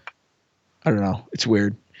 Yeah. I don't know. It's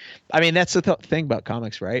weird. I mean, that's the thing about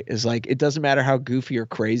comics, right? Is like, it doesn't matter how goofy or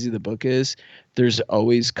crazy the book is. There's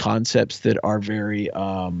always concepts that are very,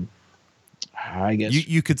 I guess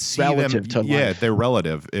You could see relative them. to Yeah, life. they're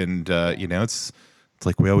relative, and it's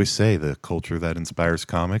like we always say, the culture that inspires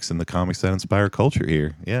comics and the comics that inspire culture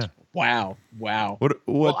here. Yeah. Wow. What?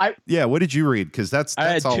 Well, What did you read? Because that's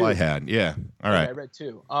had all two. I had. Yeah. All I right. read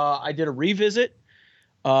 2. I did a revisit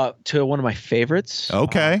to one of my favorites.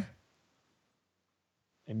 Okay.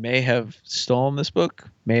 I may have stolen this book,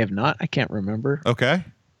 may have not. I can't remember. Okay.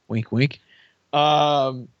 Wink, wink.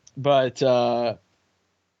 But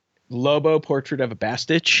Lobo, Portrait of a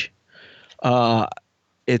Bastich.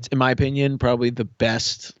 It's, in my opinion, probably the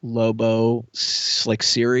best Lobo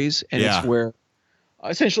series, and Yeah. it's where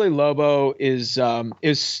essentially Lobo is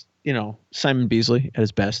Simon Beasley at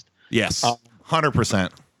his best. Yes.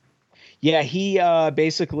 100%. Yeah, he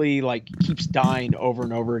basically keeps dying over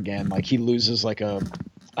and over again. Like he loses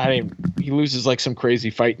he loses some crazy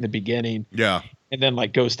fight in the beginning, Yeah. and then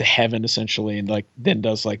goes to heaven essentially, and then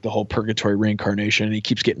does the whole purgatory reincarnation, and he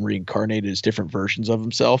keeps getting reincarnated as different versions of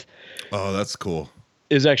himself. Oh, that's cool.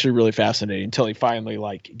 Is actually really fascinating until he finally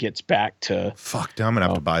gets back to. Fuck, now I'm gonna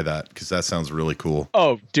have to buy that because that sounds really cool.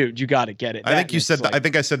 Oh, dude, you got to get it. I think you said. I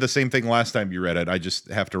think I said the same thing last time you read it. I just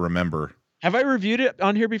have to remember. Have I reviewed it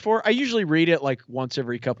on here before? I usually read it once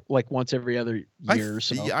every other year.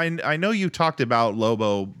 So. I know you talked about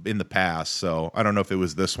Lobo in the past, so I don't know if it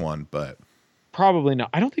was this one, but Probably not.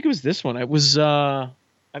 I don't think it was this one. It was.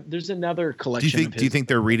 There's another collection. do you think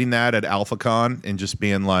they're reading that at AlphaCon and just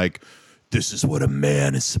being like, "This is what a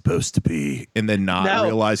man is supposed to be," and then not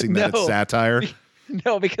realizing that it's satire?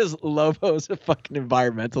 No, because Lobo's a fucking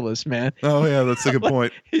environmentalist, man. Oh yeah, that's a good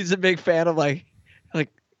point. He's a big fan of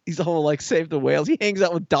he's a whole save the whales. He hangs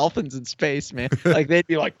out with dolphins in space, man. They'd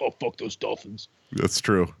be like, "Oh, fuck those dolphins." That's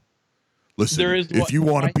true. Listen, There is if you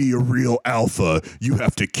want to be a real alpha, you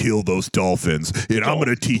have to kill those dolphins. And I'm going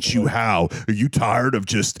to teach you how. Are you tired of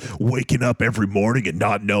just waking up every morning and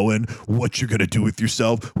not knowing what you're going to do with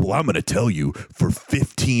yourself? Well, I'm going to tell you for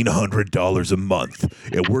 $1,500 a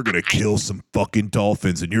month. And we're going to kill some fucking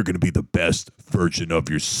dolphins, and you're going to be the best version of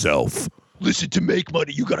yourself. Listen, to make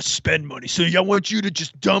money, you got to spend money. So I want you to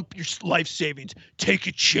just dump your life savings. Take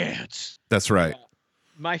a chance. That's right.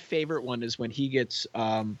 My favorite one is when he gets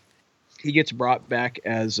brought back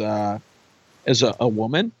as a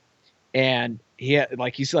woman, and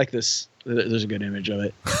he's like this. There's a good image of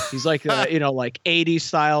it. He's like 80s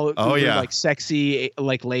style. Oh yeah, sexy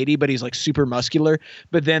lady, but he's super muscular.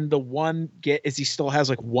 But then the one is he still has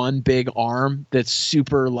one big arm that's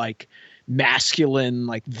super masculine,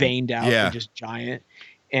 veined out, and just giant.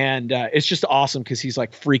 And it's just awesome because he's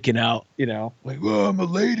freaking out, oh, I'm a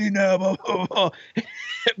lady now, blah, blah, blah.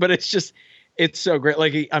 But it's so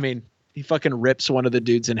great. He fucking rips one of the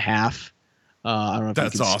dudes in half. I don't know if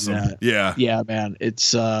that's you can awesome. See that. Yeah, man.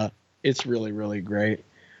 It's really, really great.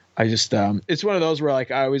 I just it's one of those where I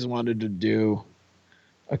always wanted to do.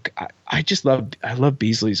 I love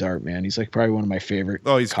Beasley's art, man. He's probably one of my favorite.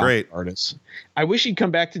 Oh, he's great artists. I wish he'd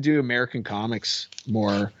come back to do American comics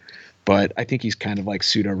more, but I think he's kind of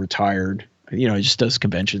pseudo retired. He just does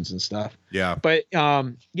conventions and stuff. Yeah. But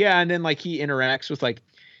and then he interacts with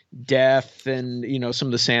Death and some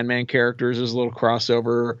of the Sandman characters. There's a little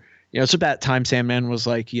crossover. It's about time Sandman was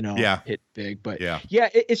hit big. But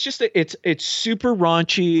it's just it's super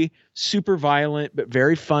raunchy, super violent, but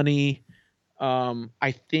very funny.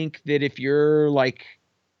 I think that if you're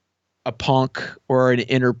a punk or an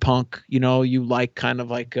inner punk, you you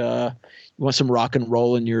want some rock and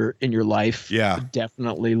roll in your life. Yeah,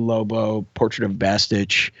 definitely Lobo, Portrait of a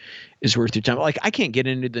Bastich is worth your time. I can't get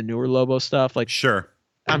into the newer Lobo stuff. Sure,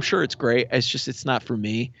 I'm sure it's great. It's not for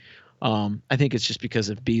me. I think it's just because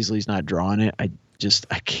if Beasley's not drawing it, I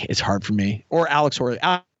can't, it's hard for me. Or Alex Horley.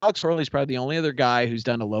 Alex Horley's probably the only other guy who's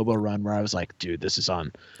done a Lobo run where I was like, dude, this is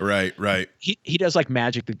on. Right. He does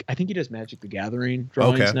Magic. I think he does Magic the Gathering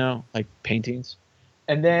drawings now, paintings.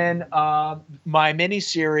 And then my mini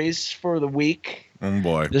series for the week. Oh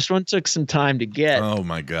boy, this one took some time to get. Oh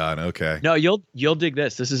my god. Okay. No, you'll dig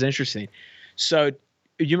this. This is interesting. So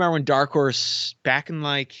you remember when Dark Horse back in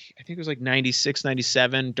I think it was 96,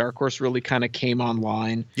 97, Dark Horse really kind of came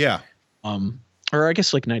online. Yeah. Or I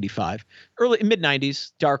guess 95, early mid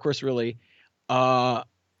 90s, Dark Horse really. I'm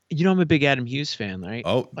a big Adam Hughes fan, right?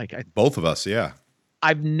 Oh, both of us, yeah.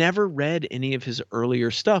 I've never read any of his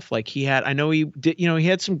earlier stuff. I know he did.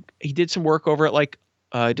 He did some work over at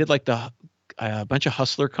did the bunch of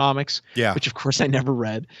Hustler comics. Yeah. Which of course I never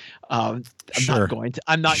read. I'm not going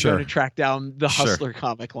to track down the Hustler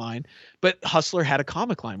comic line, but Hustler had a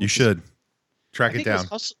comic line. You should track it down.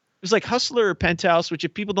 It was Hustler or Penthouse, which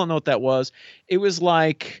if people don't know what that was, it was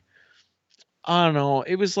I don't know.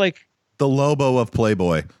 It was the Lobo of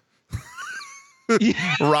Playboy.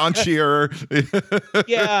 raunchier.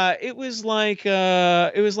 Yeah, it was like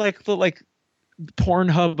the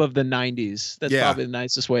Pornhub of the 90s. That's Yeah. probably the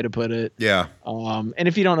nicest way to put it. Yeah. And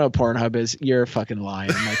if you don't know what Pornhub is, you're fucking lying.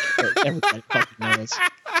 Like everybody fucking knows.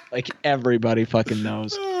 Like everybody fucking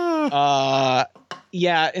knows.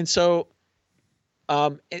 Yeah, and so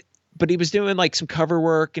but he was doing like some cover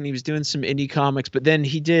work and he was doing some indie comics, but then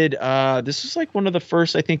he did this was like one of the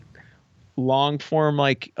first, I think, long form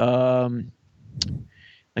like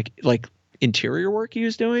interior work he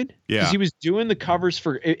was doing. Yeah. Because he was doing the covers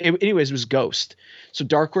for anyways, it was Ghost. So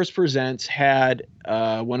Dark Horse Presents had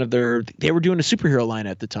one of they were doing a superhero line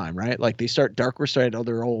at the time, right? Like Dark Horse started all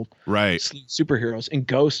their old Right. superheroes, and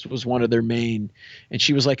Ghost was one of their main, and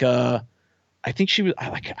she was like I think she was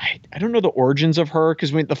like, I don't know the origins of her,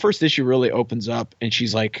 because when the first issue really opens up and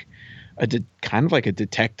she's like kind of like a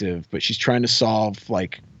detective, but she's trying to solve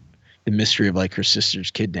like the mystery of like her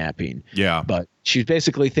sister's kidnapping. Yeah. But she's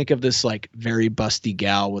basically, think of this like very busty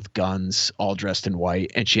gal with guns, all dressed in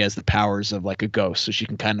white, and she has the powers of like a ghost, so she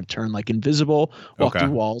can kind of turn like invisible, walk Okay.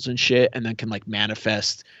 through walls and shit, and then can like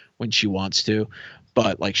manifest when she wants to.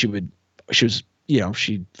 But like she'd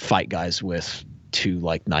fight guys with 2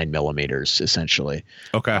 like 9mm essentially.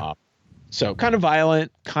 Okay. So kind of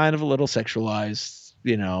violent, kind of a little sexualized,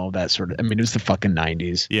 that sort of, I mean, it was the fucking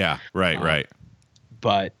 90s. Yeah. Right. Right.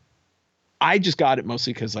 But I just got it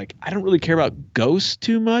mostly because like I don't really care about Ghost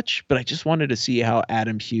too much, but I just wanted to see how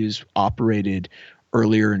Adam Hughes operated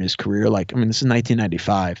earlier in his career. Like, I mean, this is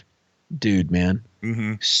 1995. Dude, man.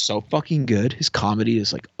 Mm-hmm. So fucking good. His comedy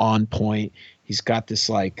is like on point. He's got this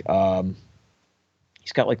like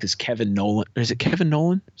he's got like this Kevin Nolan. Or is it Kevin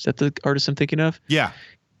Nolan? Is that the artist I'm thinking of? Yeah.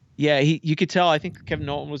 Yeah, you could tell. I think Kevin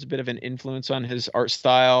Nolan was a bit of an influence on his art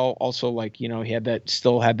style. Also, like, he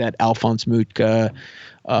still had that Alphonse Mutka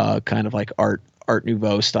kind of like Art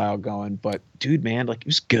Nouveau style going. But dude, man, like, it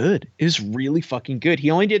was good. It was really fucking good.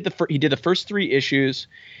 He only did the first 3 issues,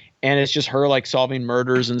 and it's just her like solving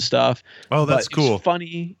murders and stuff. Oh, that's But cool. It's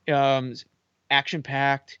funny, action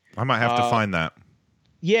packed. I might have to find that.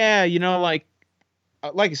 Yeah,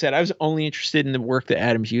 like I said, I was only interested in the work that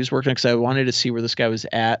Adam Hughes worked on because I wanted to see where this guy was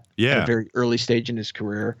at Yeah. a very early stage in his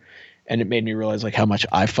career. And it made me realize like how much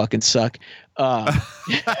I fucking suck.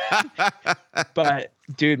 But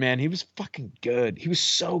dude, man, he was fucking good. He was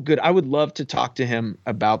so good. I would love to talk to him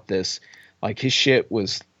about this. Like, his shit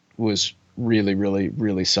was really, really,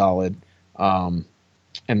 really solid. And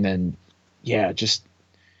then,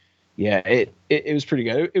 it was pretty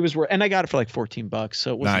good. It was worth, and I got it for like $14,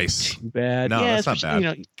 so it wasn't Nice. too bad. No, that's not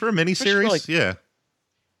bad. For a miniseries, like- yeah.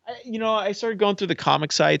 I started going through the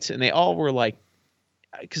comic sites, and they all were like,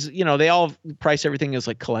 because they all price everything as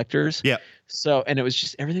like collectors. Yeah. So, and it was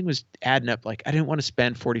just, everything was adding up. Like, I didn't want to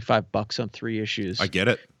spend $45 on 3 issues. I get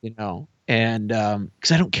it. And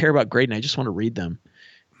because I don't care about grading, I just want to read them.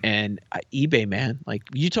 And eBay, man, like,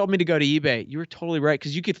 you told me to go to eBay. You were totally right,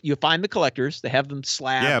 because you find the collectors, they have them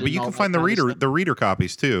slabbed. Yeah, but and you all can that find the kind of reader stuff.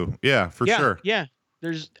 copies too. Yeah, for sure. Yeah.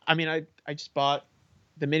 I just bought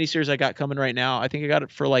the miniseries I got coming right now. I think I got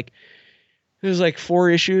it for like, it was like 4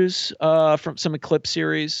 issues from some Eclipse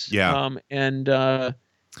series. Yeah. And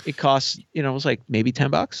it cost, it was like maybe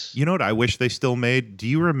 $10. You know what I wish they still made? Do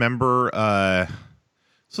you remember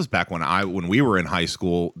this was back when we were in high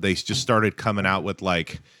school, they just started coming out with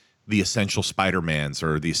like the Essential Spider-Mans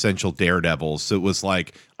or the Essential Daredevils. So it was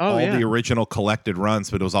like the original collected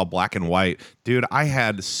runs, but it was all black and white. Dude, I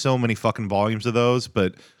had so many fucking volumes of those,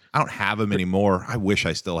 but I don't have them anymore. I wish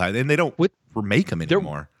I still had. And they don't remake them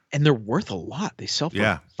anymore. And they're worth a lot. They sell for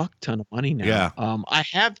a fuck ton of money now. Yeah. I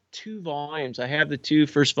have 2 volumes. I have the 2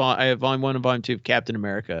 first volume. I have volume 1 and volume 2 of Captain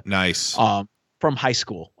America. Nice. From high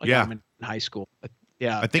school. I got them in high school.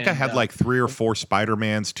 Yeah. I think I had like 3 or 4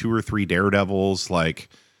 Spider-Mans, 2 or 3 Daredevils, like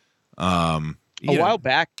a while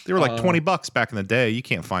back. They were like $20 back in the day. You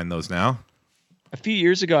can't find those now. A few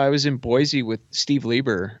years ago, I was in Boise with Steve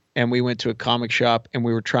Lieber, and we went to a comic shop, and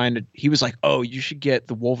we were he was like, "Oh, you should get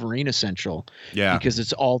the Wolverine Essential." Yeah. Because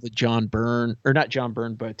it's all the John Buscema.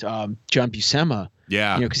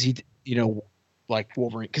 Yeah. Because he, like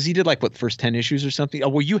Wolverine, because he did like what, first 10 issues or something. Oh,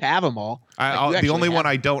 well, you have them all. The only one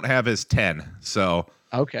I don't have is 10. So.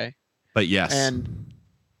 Okay. But yes. And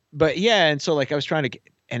so like I was trying to get,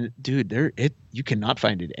 and dude, you cannot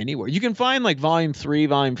find it anywhere. You can find like volume 3,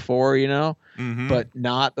 volume 4, Mm-hmm. but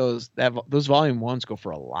not those volume 1s go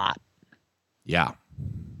for a lot. Yeah.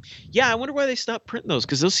 Yeah, I wonder why they stopped printing those,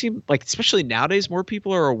 because those seem like, especially nowadays, more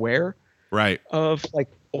people are aware of like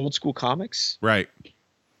old school comics. Right.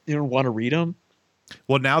 They don't want to read them.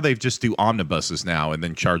 Well, now they just do omnibuses now and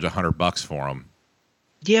then charge $100 for them.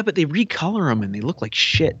 Yeah, but they recolor them and they look like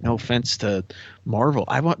shit. No offense to Marvel.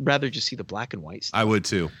 I would rather just see the black and white stuff. I would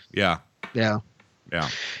too. Yeah. Yeah. Yeah.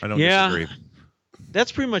 I don't Yeah. disagree.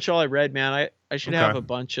 That's pretty much all I read, man. I should Okay. have a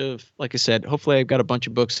bunch of, like I said, hopefully I've got a bunch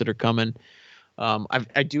of books that are coming.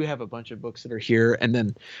 I do have a bunch of books that are here, and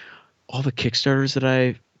then all the Kickstarters that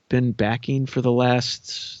I've been backing for the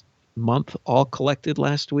last month all collected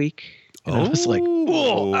last week. And I was like,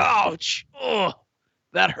 oh, ouch. Oh,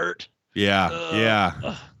 that hurt. Yeah.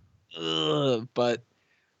 Yeah. But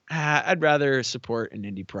I'd rather support an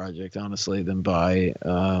indie project, honestly, than buy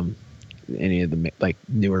any of the like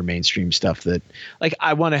newer mainstream stuff that like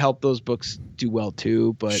I want to help those books do well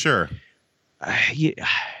too. But Sure. Yeah,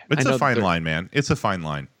 It's I know a fine they're- line, man. It's a fine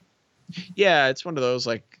line. Yeah, it's one of those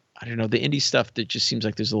like I don't know, the indie stuff that just seems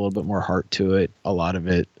like there's a little bit more heart to it. A lot of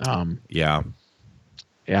it. Yeah.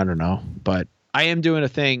 Yeah, I don't know, but I am doing a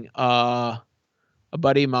thing. A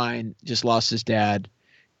buddy of mine just lost his dad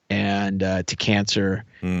and to cancer,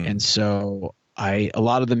 Mm. and so a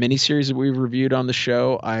lot of the miniseries that we've reviewed on the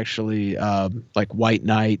show, I actually like White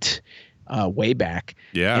Knight, way back,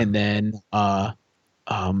 Yeah. and then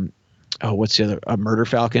what's the other? Murder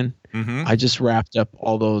Falcon. Mm-hmm. I just wrapped up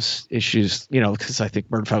all those issues, because I think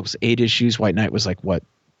Murder Falcon was 8 issues. White Knight was like what,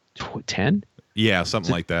 10? Yeah.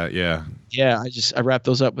 Something like that. Yeah. Yeah, I wrapped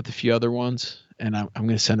those up with a few other ones, and I'm going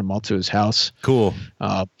to send them all to his house. Cool.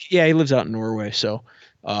 Yeah, he lives out in Norway, so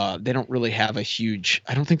they don't really have a huge.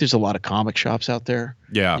 I don't think there's a lot of comic shops out there.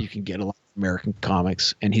 Yeah. You can get a lot of American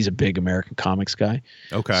comics, and he's a big American comics guy.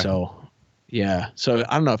 Okay. So, yeah. So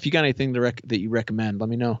I don't know if you got anything that you recommend. Let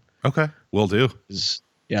me know. Okay. Will do. 'Cause,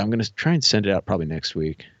 yeah, I'm going to try and send it out probably next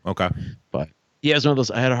week. Okay. But yeah, it's one of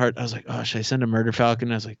those. I had a heart. I was like, oh, should I send a Murder Falcon?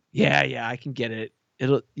 And I was like, yeah, I can get it.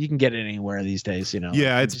 You can get it anywhere these days,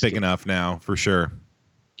 Yeah. It's big enough now for sure.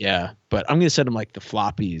 Yeah, but I'm gonna send him like the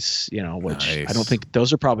floppies, which I Nice. don't think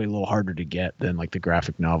those are probably a little harder to get than like the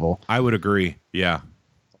graphic novel. I would agree. Yeah.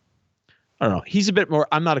 I don't know. He's a bit more.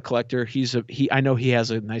 I'm not a collector. I know he has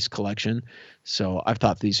a nice collection, so I've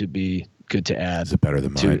thought these would be good to add. Is it better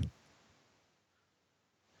than to mine?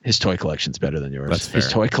 his toy collection's better than yours. That's His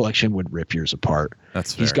fair. toy collection would rip yours apart.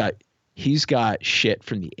 That's fair. He's got shit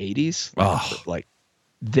from the 80s, Oh. like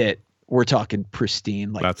that. We're talking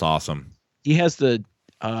pristine. Like That's awesome. he has the.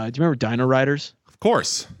 Do you remember Dino Riders? Of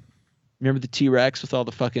course. Remember the T-Rex with all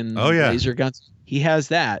the fucking laser guns? He has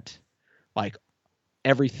that, like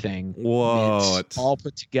everything. Whoa. It's all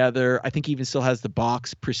put together. I think he even still has the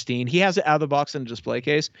box pristine. He has it out of the box in a display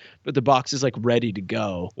case, but the box is like ready to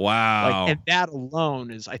go. Wow. Like, and that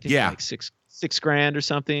alone is, I think, Yeah. like six grand or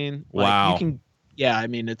something. Like, Wow. You can, yeah. I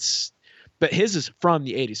mean, but his is from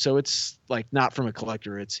the 80s, so it's like not from a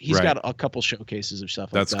collector. He's Right. got a couple showcases or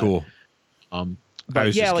stuff. That's like that. cool. But I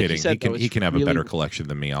was yeah, just like kidding. you said, though, he it's can have really- a better collection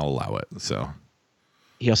than me. I'll allow it. So.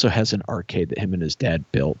 He also has an arcade that him and his dad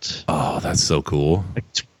built. Oh, that's so cool. Like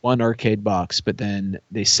it's one arcade box, but then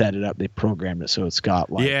they set it up, they programmed it so it's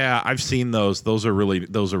got like Yeah, I've seen those. Those are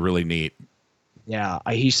really neat. yeah.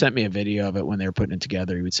 He sent me a video of it when they were putting it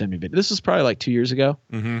together. He would send me a video. This was probably like 2 years ago,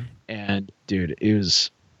 Mm-hmm. and dude, it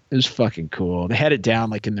was fucking cool. They had it down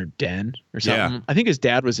like in their den or something. Yeah. I think his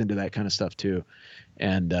dad was into that kind of stuff too,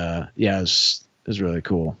 and yeah, it was really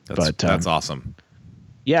cool. That's awesome.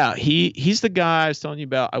 Yeah, he's the guy I was telling you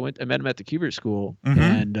about. I met him at the Kubert School, Mhm.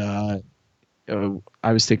 and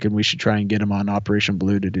I was thinking we should try and get him on Operation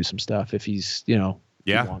Blue to do some stuff if he's he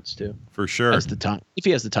Yeah, wants to. for sure. Has the time. If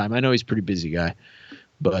he has the time, I know he's a pretty busy guy,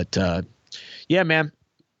 but yeah, man,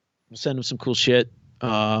 we'll send him some cool shit.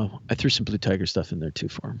 I threw some Blue Tiger stuff in there too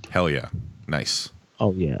for him. Hell yeah. Nice.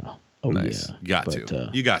 Oh yeah, Nice. yeah. You got But, to.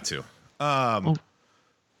 You got to. Oh.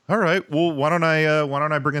 All right. Well, why don't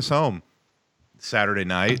I bring us home Saturday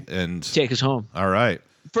night and Take us home. all right.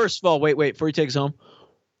 First of all, wait, before you take us home,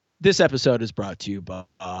 this episode is brought to you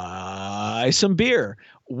by some beer.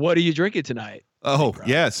 What are you drinking tonight? Oh,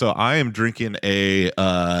 yeah. So I am drinking and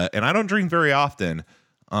I don't drink very often.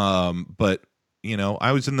 But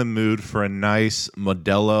I was in the mood for a nice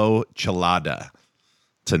Modelo Chelada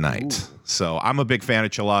tonight. So I'm a big fan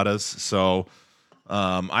of cheladas. So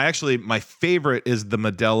my favorite is the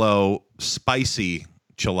Modelo spicy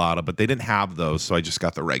Chelada, but they didn't have those, so I just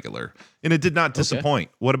got the regular, and it did not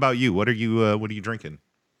disappoint. What about you? What are you drinking?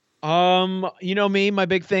 Me, my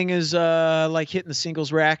big thing is like hitting the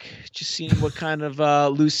singles rack, just seeing what kind of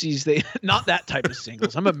Lucy's not that type of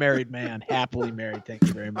singles. I'm a married man, happily married. Thank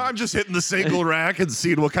you very much. I'm just hitting the single rack and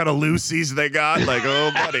seeing what kind of Lucy's they got. Like,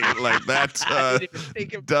 oh, buddy, like that I didn't even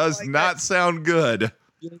think of it does like not sound good.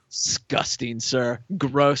 You're disgusting, sir.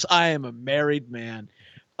 Gross. I am a married man.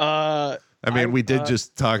 I mean, we did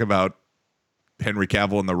just talk about Henry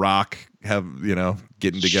Cavill and The Rock have,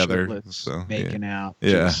 getting together. Shirtless, So making out.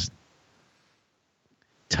 Yeah. Just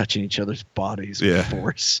touching each other's bodies Yeah. with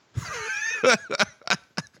force.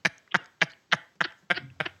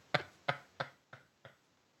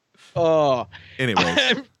 Oh,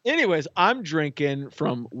 Anyways, I'm drinking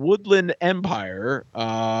from Woodland Empire.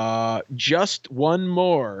 Just one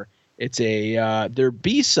more. It's their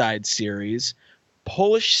B-side series,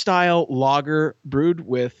 Polish style lager brewed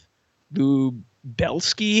with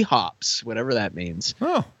Lubelski hops, whatever that means.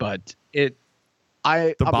 oh, But the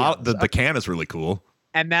I'll be honest, the can is really cool.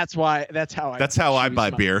 and that's how I I buy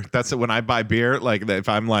choose beer. That's it. When I buy beer, like if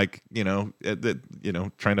I'm like, trying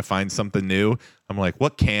to find something new, I'm like,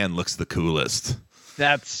 what can looks the coolest?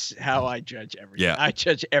 That's how I judge everything. Yeah. I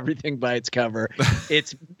judge everything by its cover.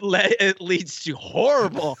 It leads to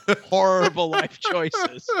horrible life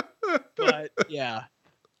choices. But yeah,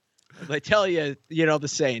 they tell you, the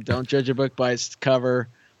saying, don't judge a book by its cover.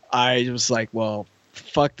 I was like, well,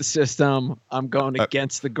 fuck the system. I'm going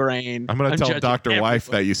against the grain. I'm going to tell judging Dr. Wife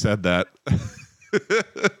everybody. that you said that.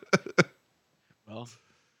 Well,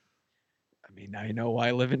 I mean, now you know why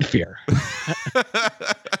I live in fear.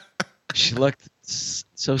 She looked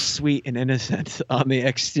so sweet and innocent on the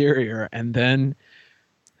exterior, and then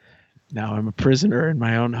now I'm a prisoner in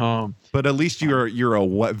my own home. But at least you're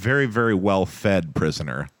a very, very well-fed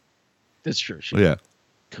prisoner. That's true. She Yeah.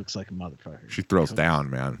 cooks like a motherfucker. She throws down,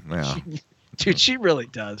 man. Yeah. Dude, she really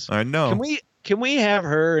does. I know. Can we have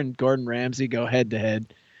her and Gordon Ramsay go head to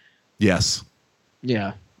head? Yes.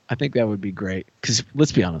 Yeah, I think that would be great. Because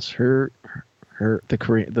let's be honest, the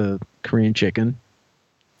Korean chicken.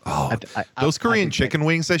 Oh, those Korean chicken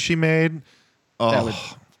wings that she made.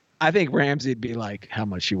 Oh, I think Ramsay'd be like, how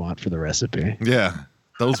much you want for the recipe? yeah.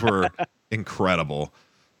 Those were incredible.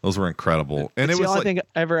 Those were incredible. And It's it the was only thing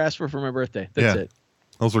I ever asked for my birthday. That's it.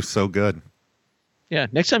 Those were so good. Yeah.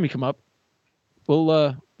 Next time you come up,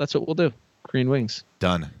 that's what we'll do. Korean wings.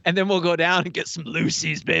 Done. And then we'll go down and get some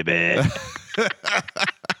Lucy's, baby.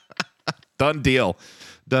 Done deal.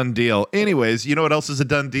 Done deal. Anyways, you know what else is a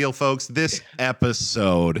done deal, folks? This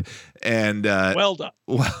episode. And Well done.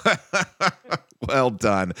 well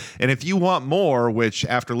done. And if you want more, which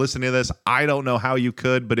after listening to this, I don't know how you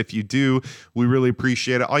could, but if you do, we really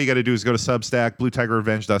appreciate it. All you got to do is go to Substack,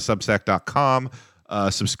 bluetigerrevenge.substack.com.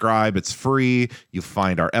 Subscribe. It's free. You'll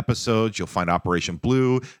find our episodes. You'll find Operation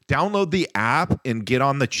Blue. Download the app and get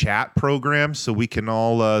on the chat program so we can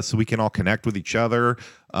all connect with each other.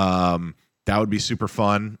 That would be super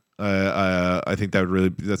fun. I think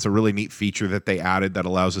that's a really neat feature that they added that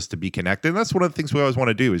allows us to be connected. And that's one of the things we always want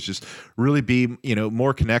to do is just really be,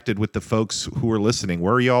 more connected with the folks who are listening,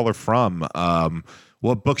 where y'all are from,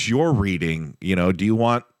 what books you're reading. Do you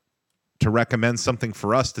want to recommend something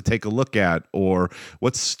for us to take a look at, or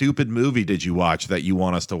what stupid movie did you watch that you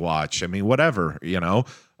want us to watch? I mean, whatever,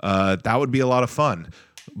 that would be a lot of fun.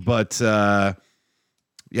 But,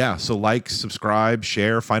 yeah, so like, subscribe,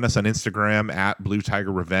 share, find us on Instagram at Blue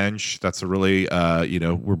Tiger Revenge. That's a really,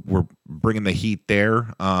 we're bringing the heat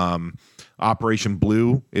there. Operation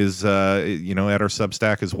Blue is, at our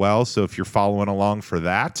Substack as well. So if you're following along for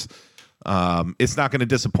that, it's not going to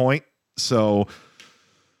disappoint. So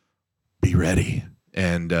be ready.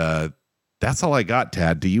 And that's all I got,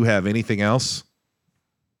 Tad. Do you have anything else?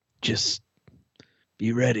 Just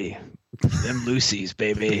be ready. Them Lucy's,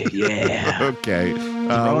 baby. Yeah. Okay.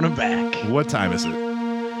 Throwing them back. What time is it?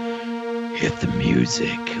 Hit the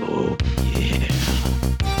music. Oh, yeah.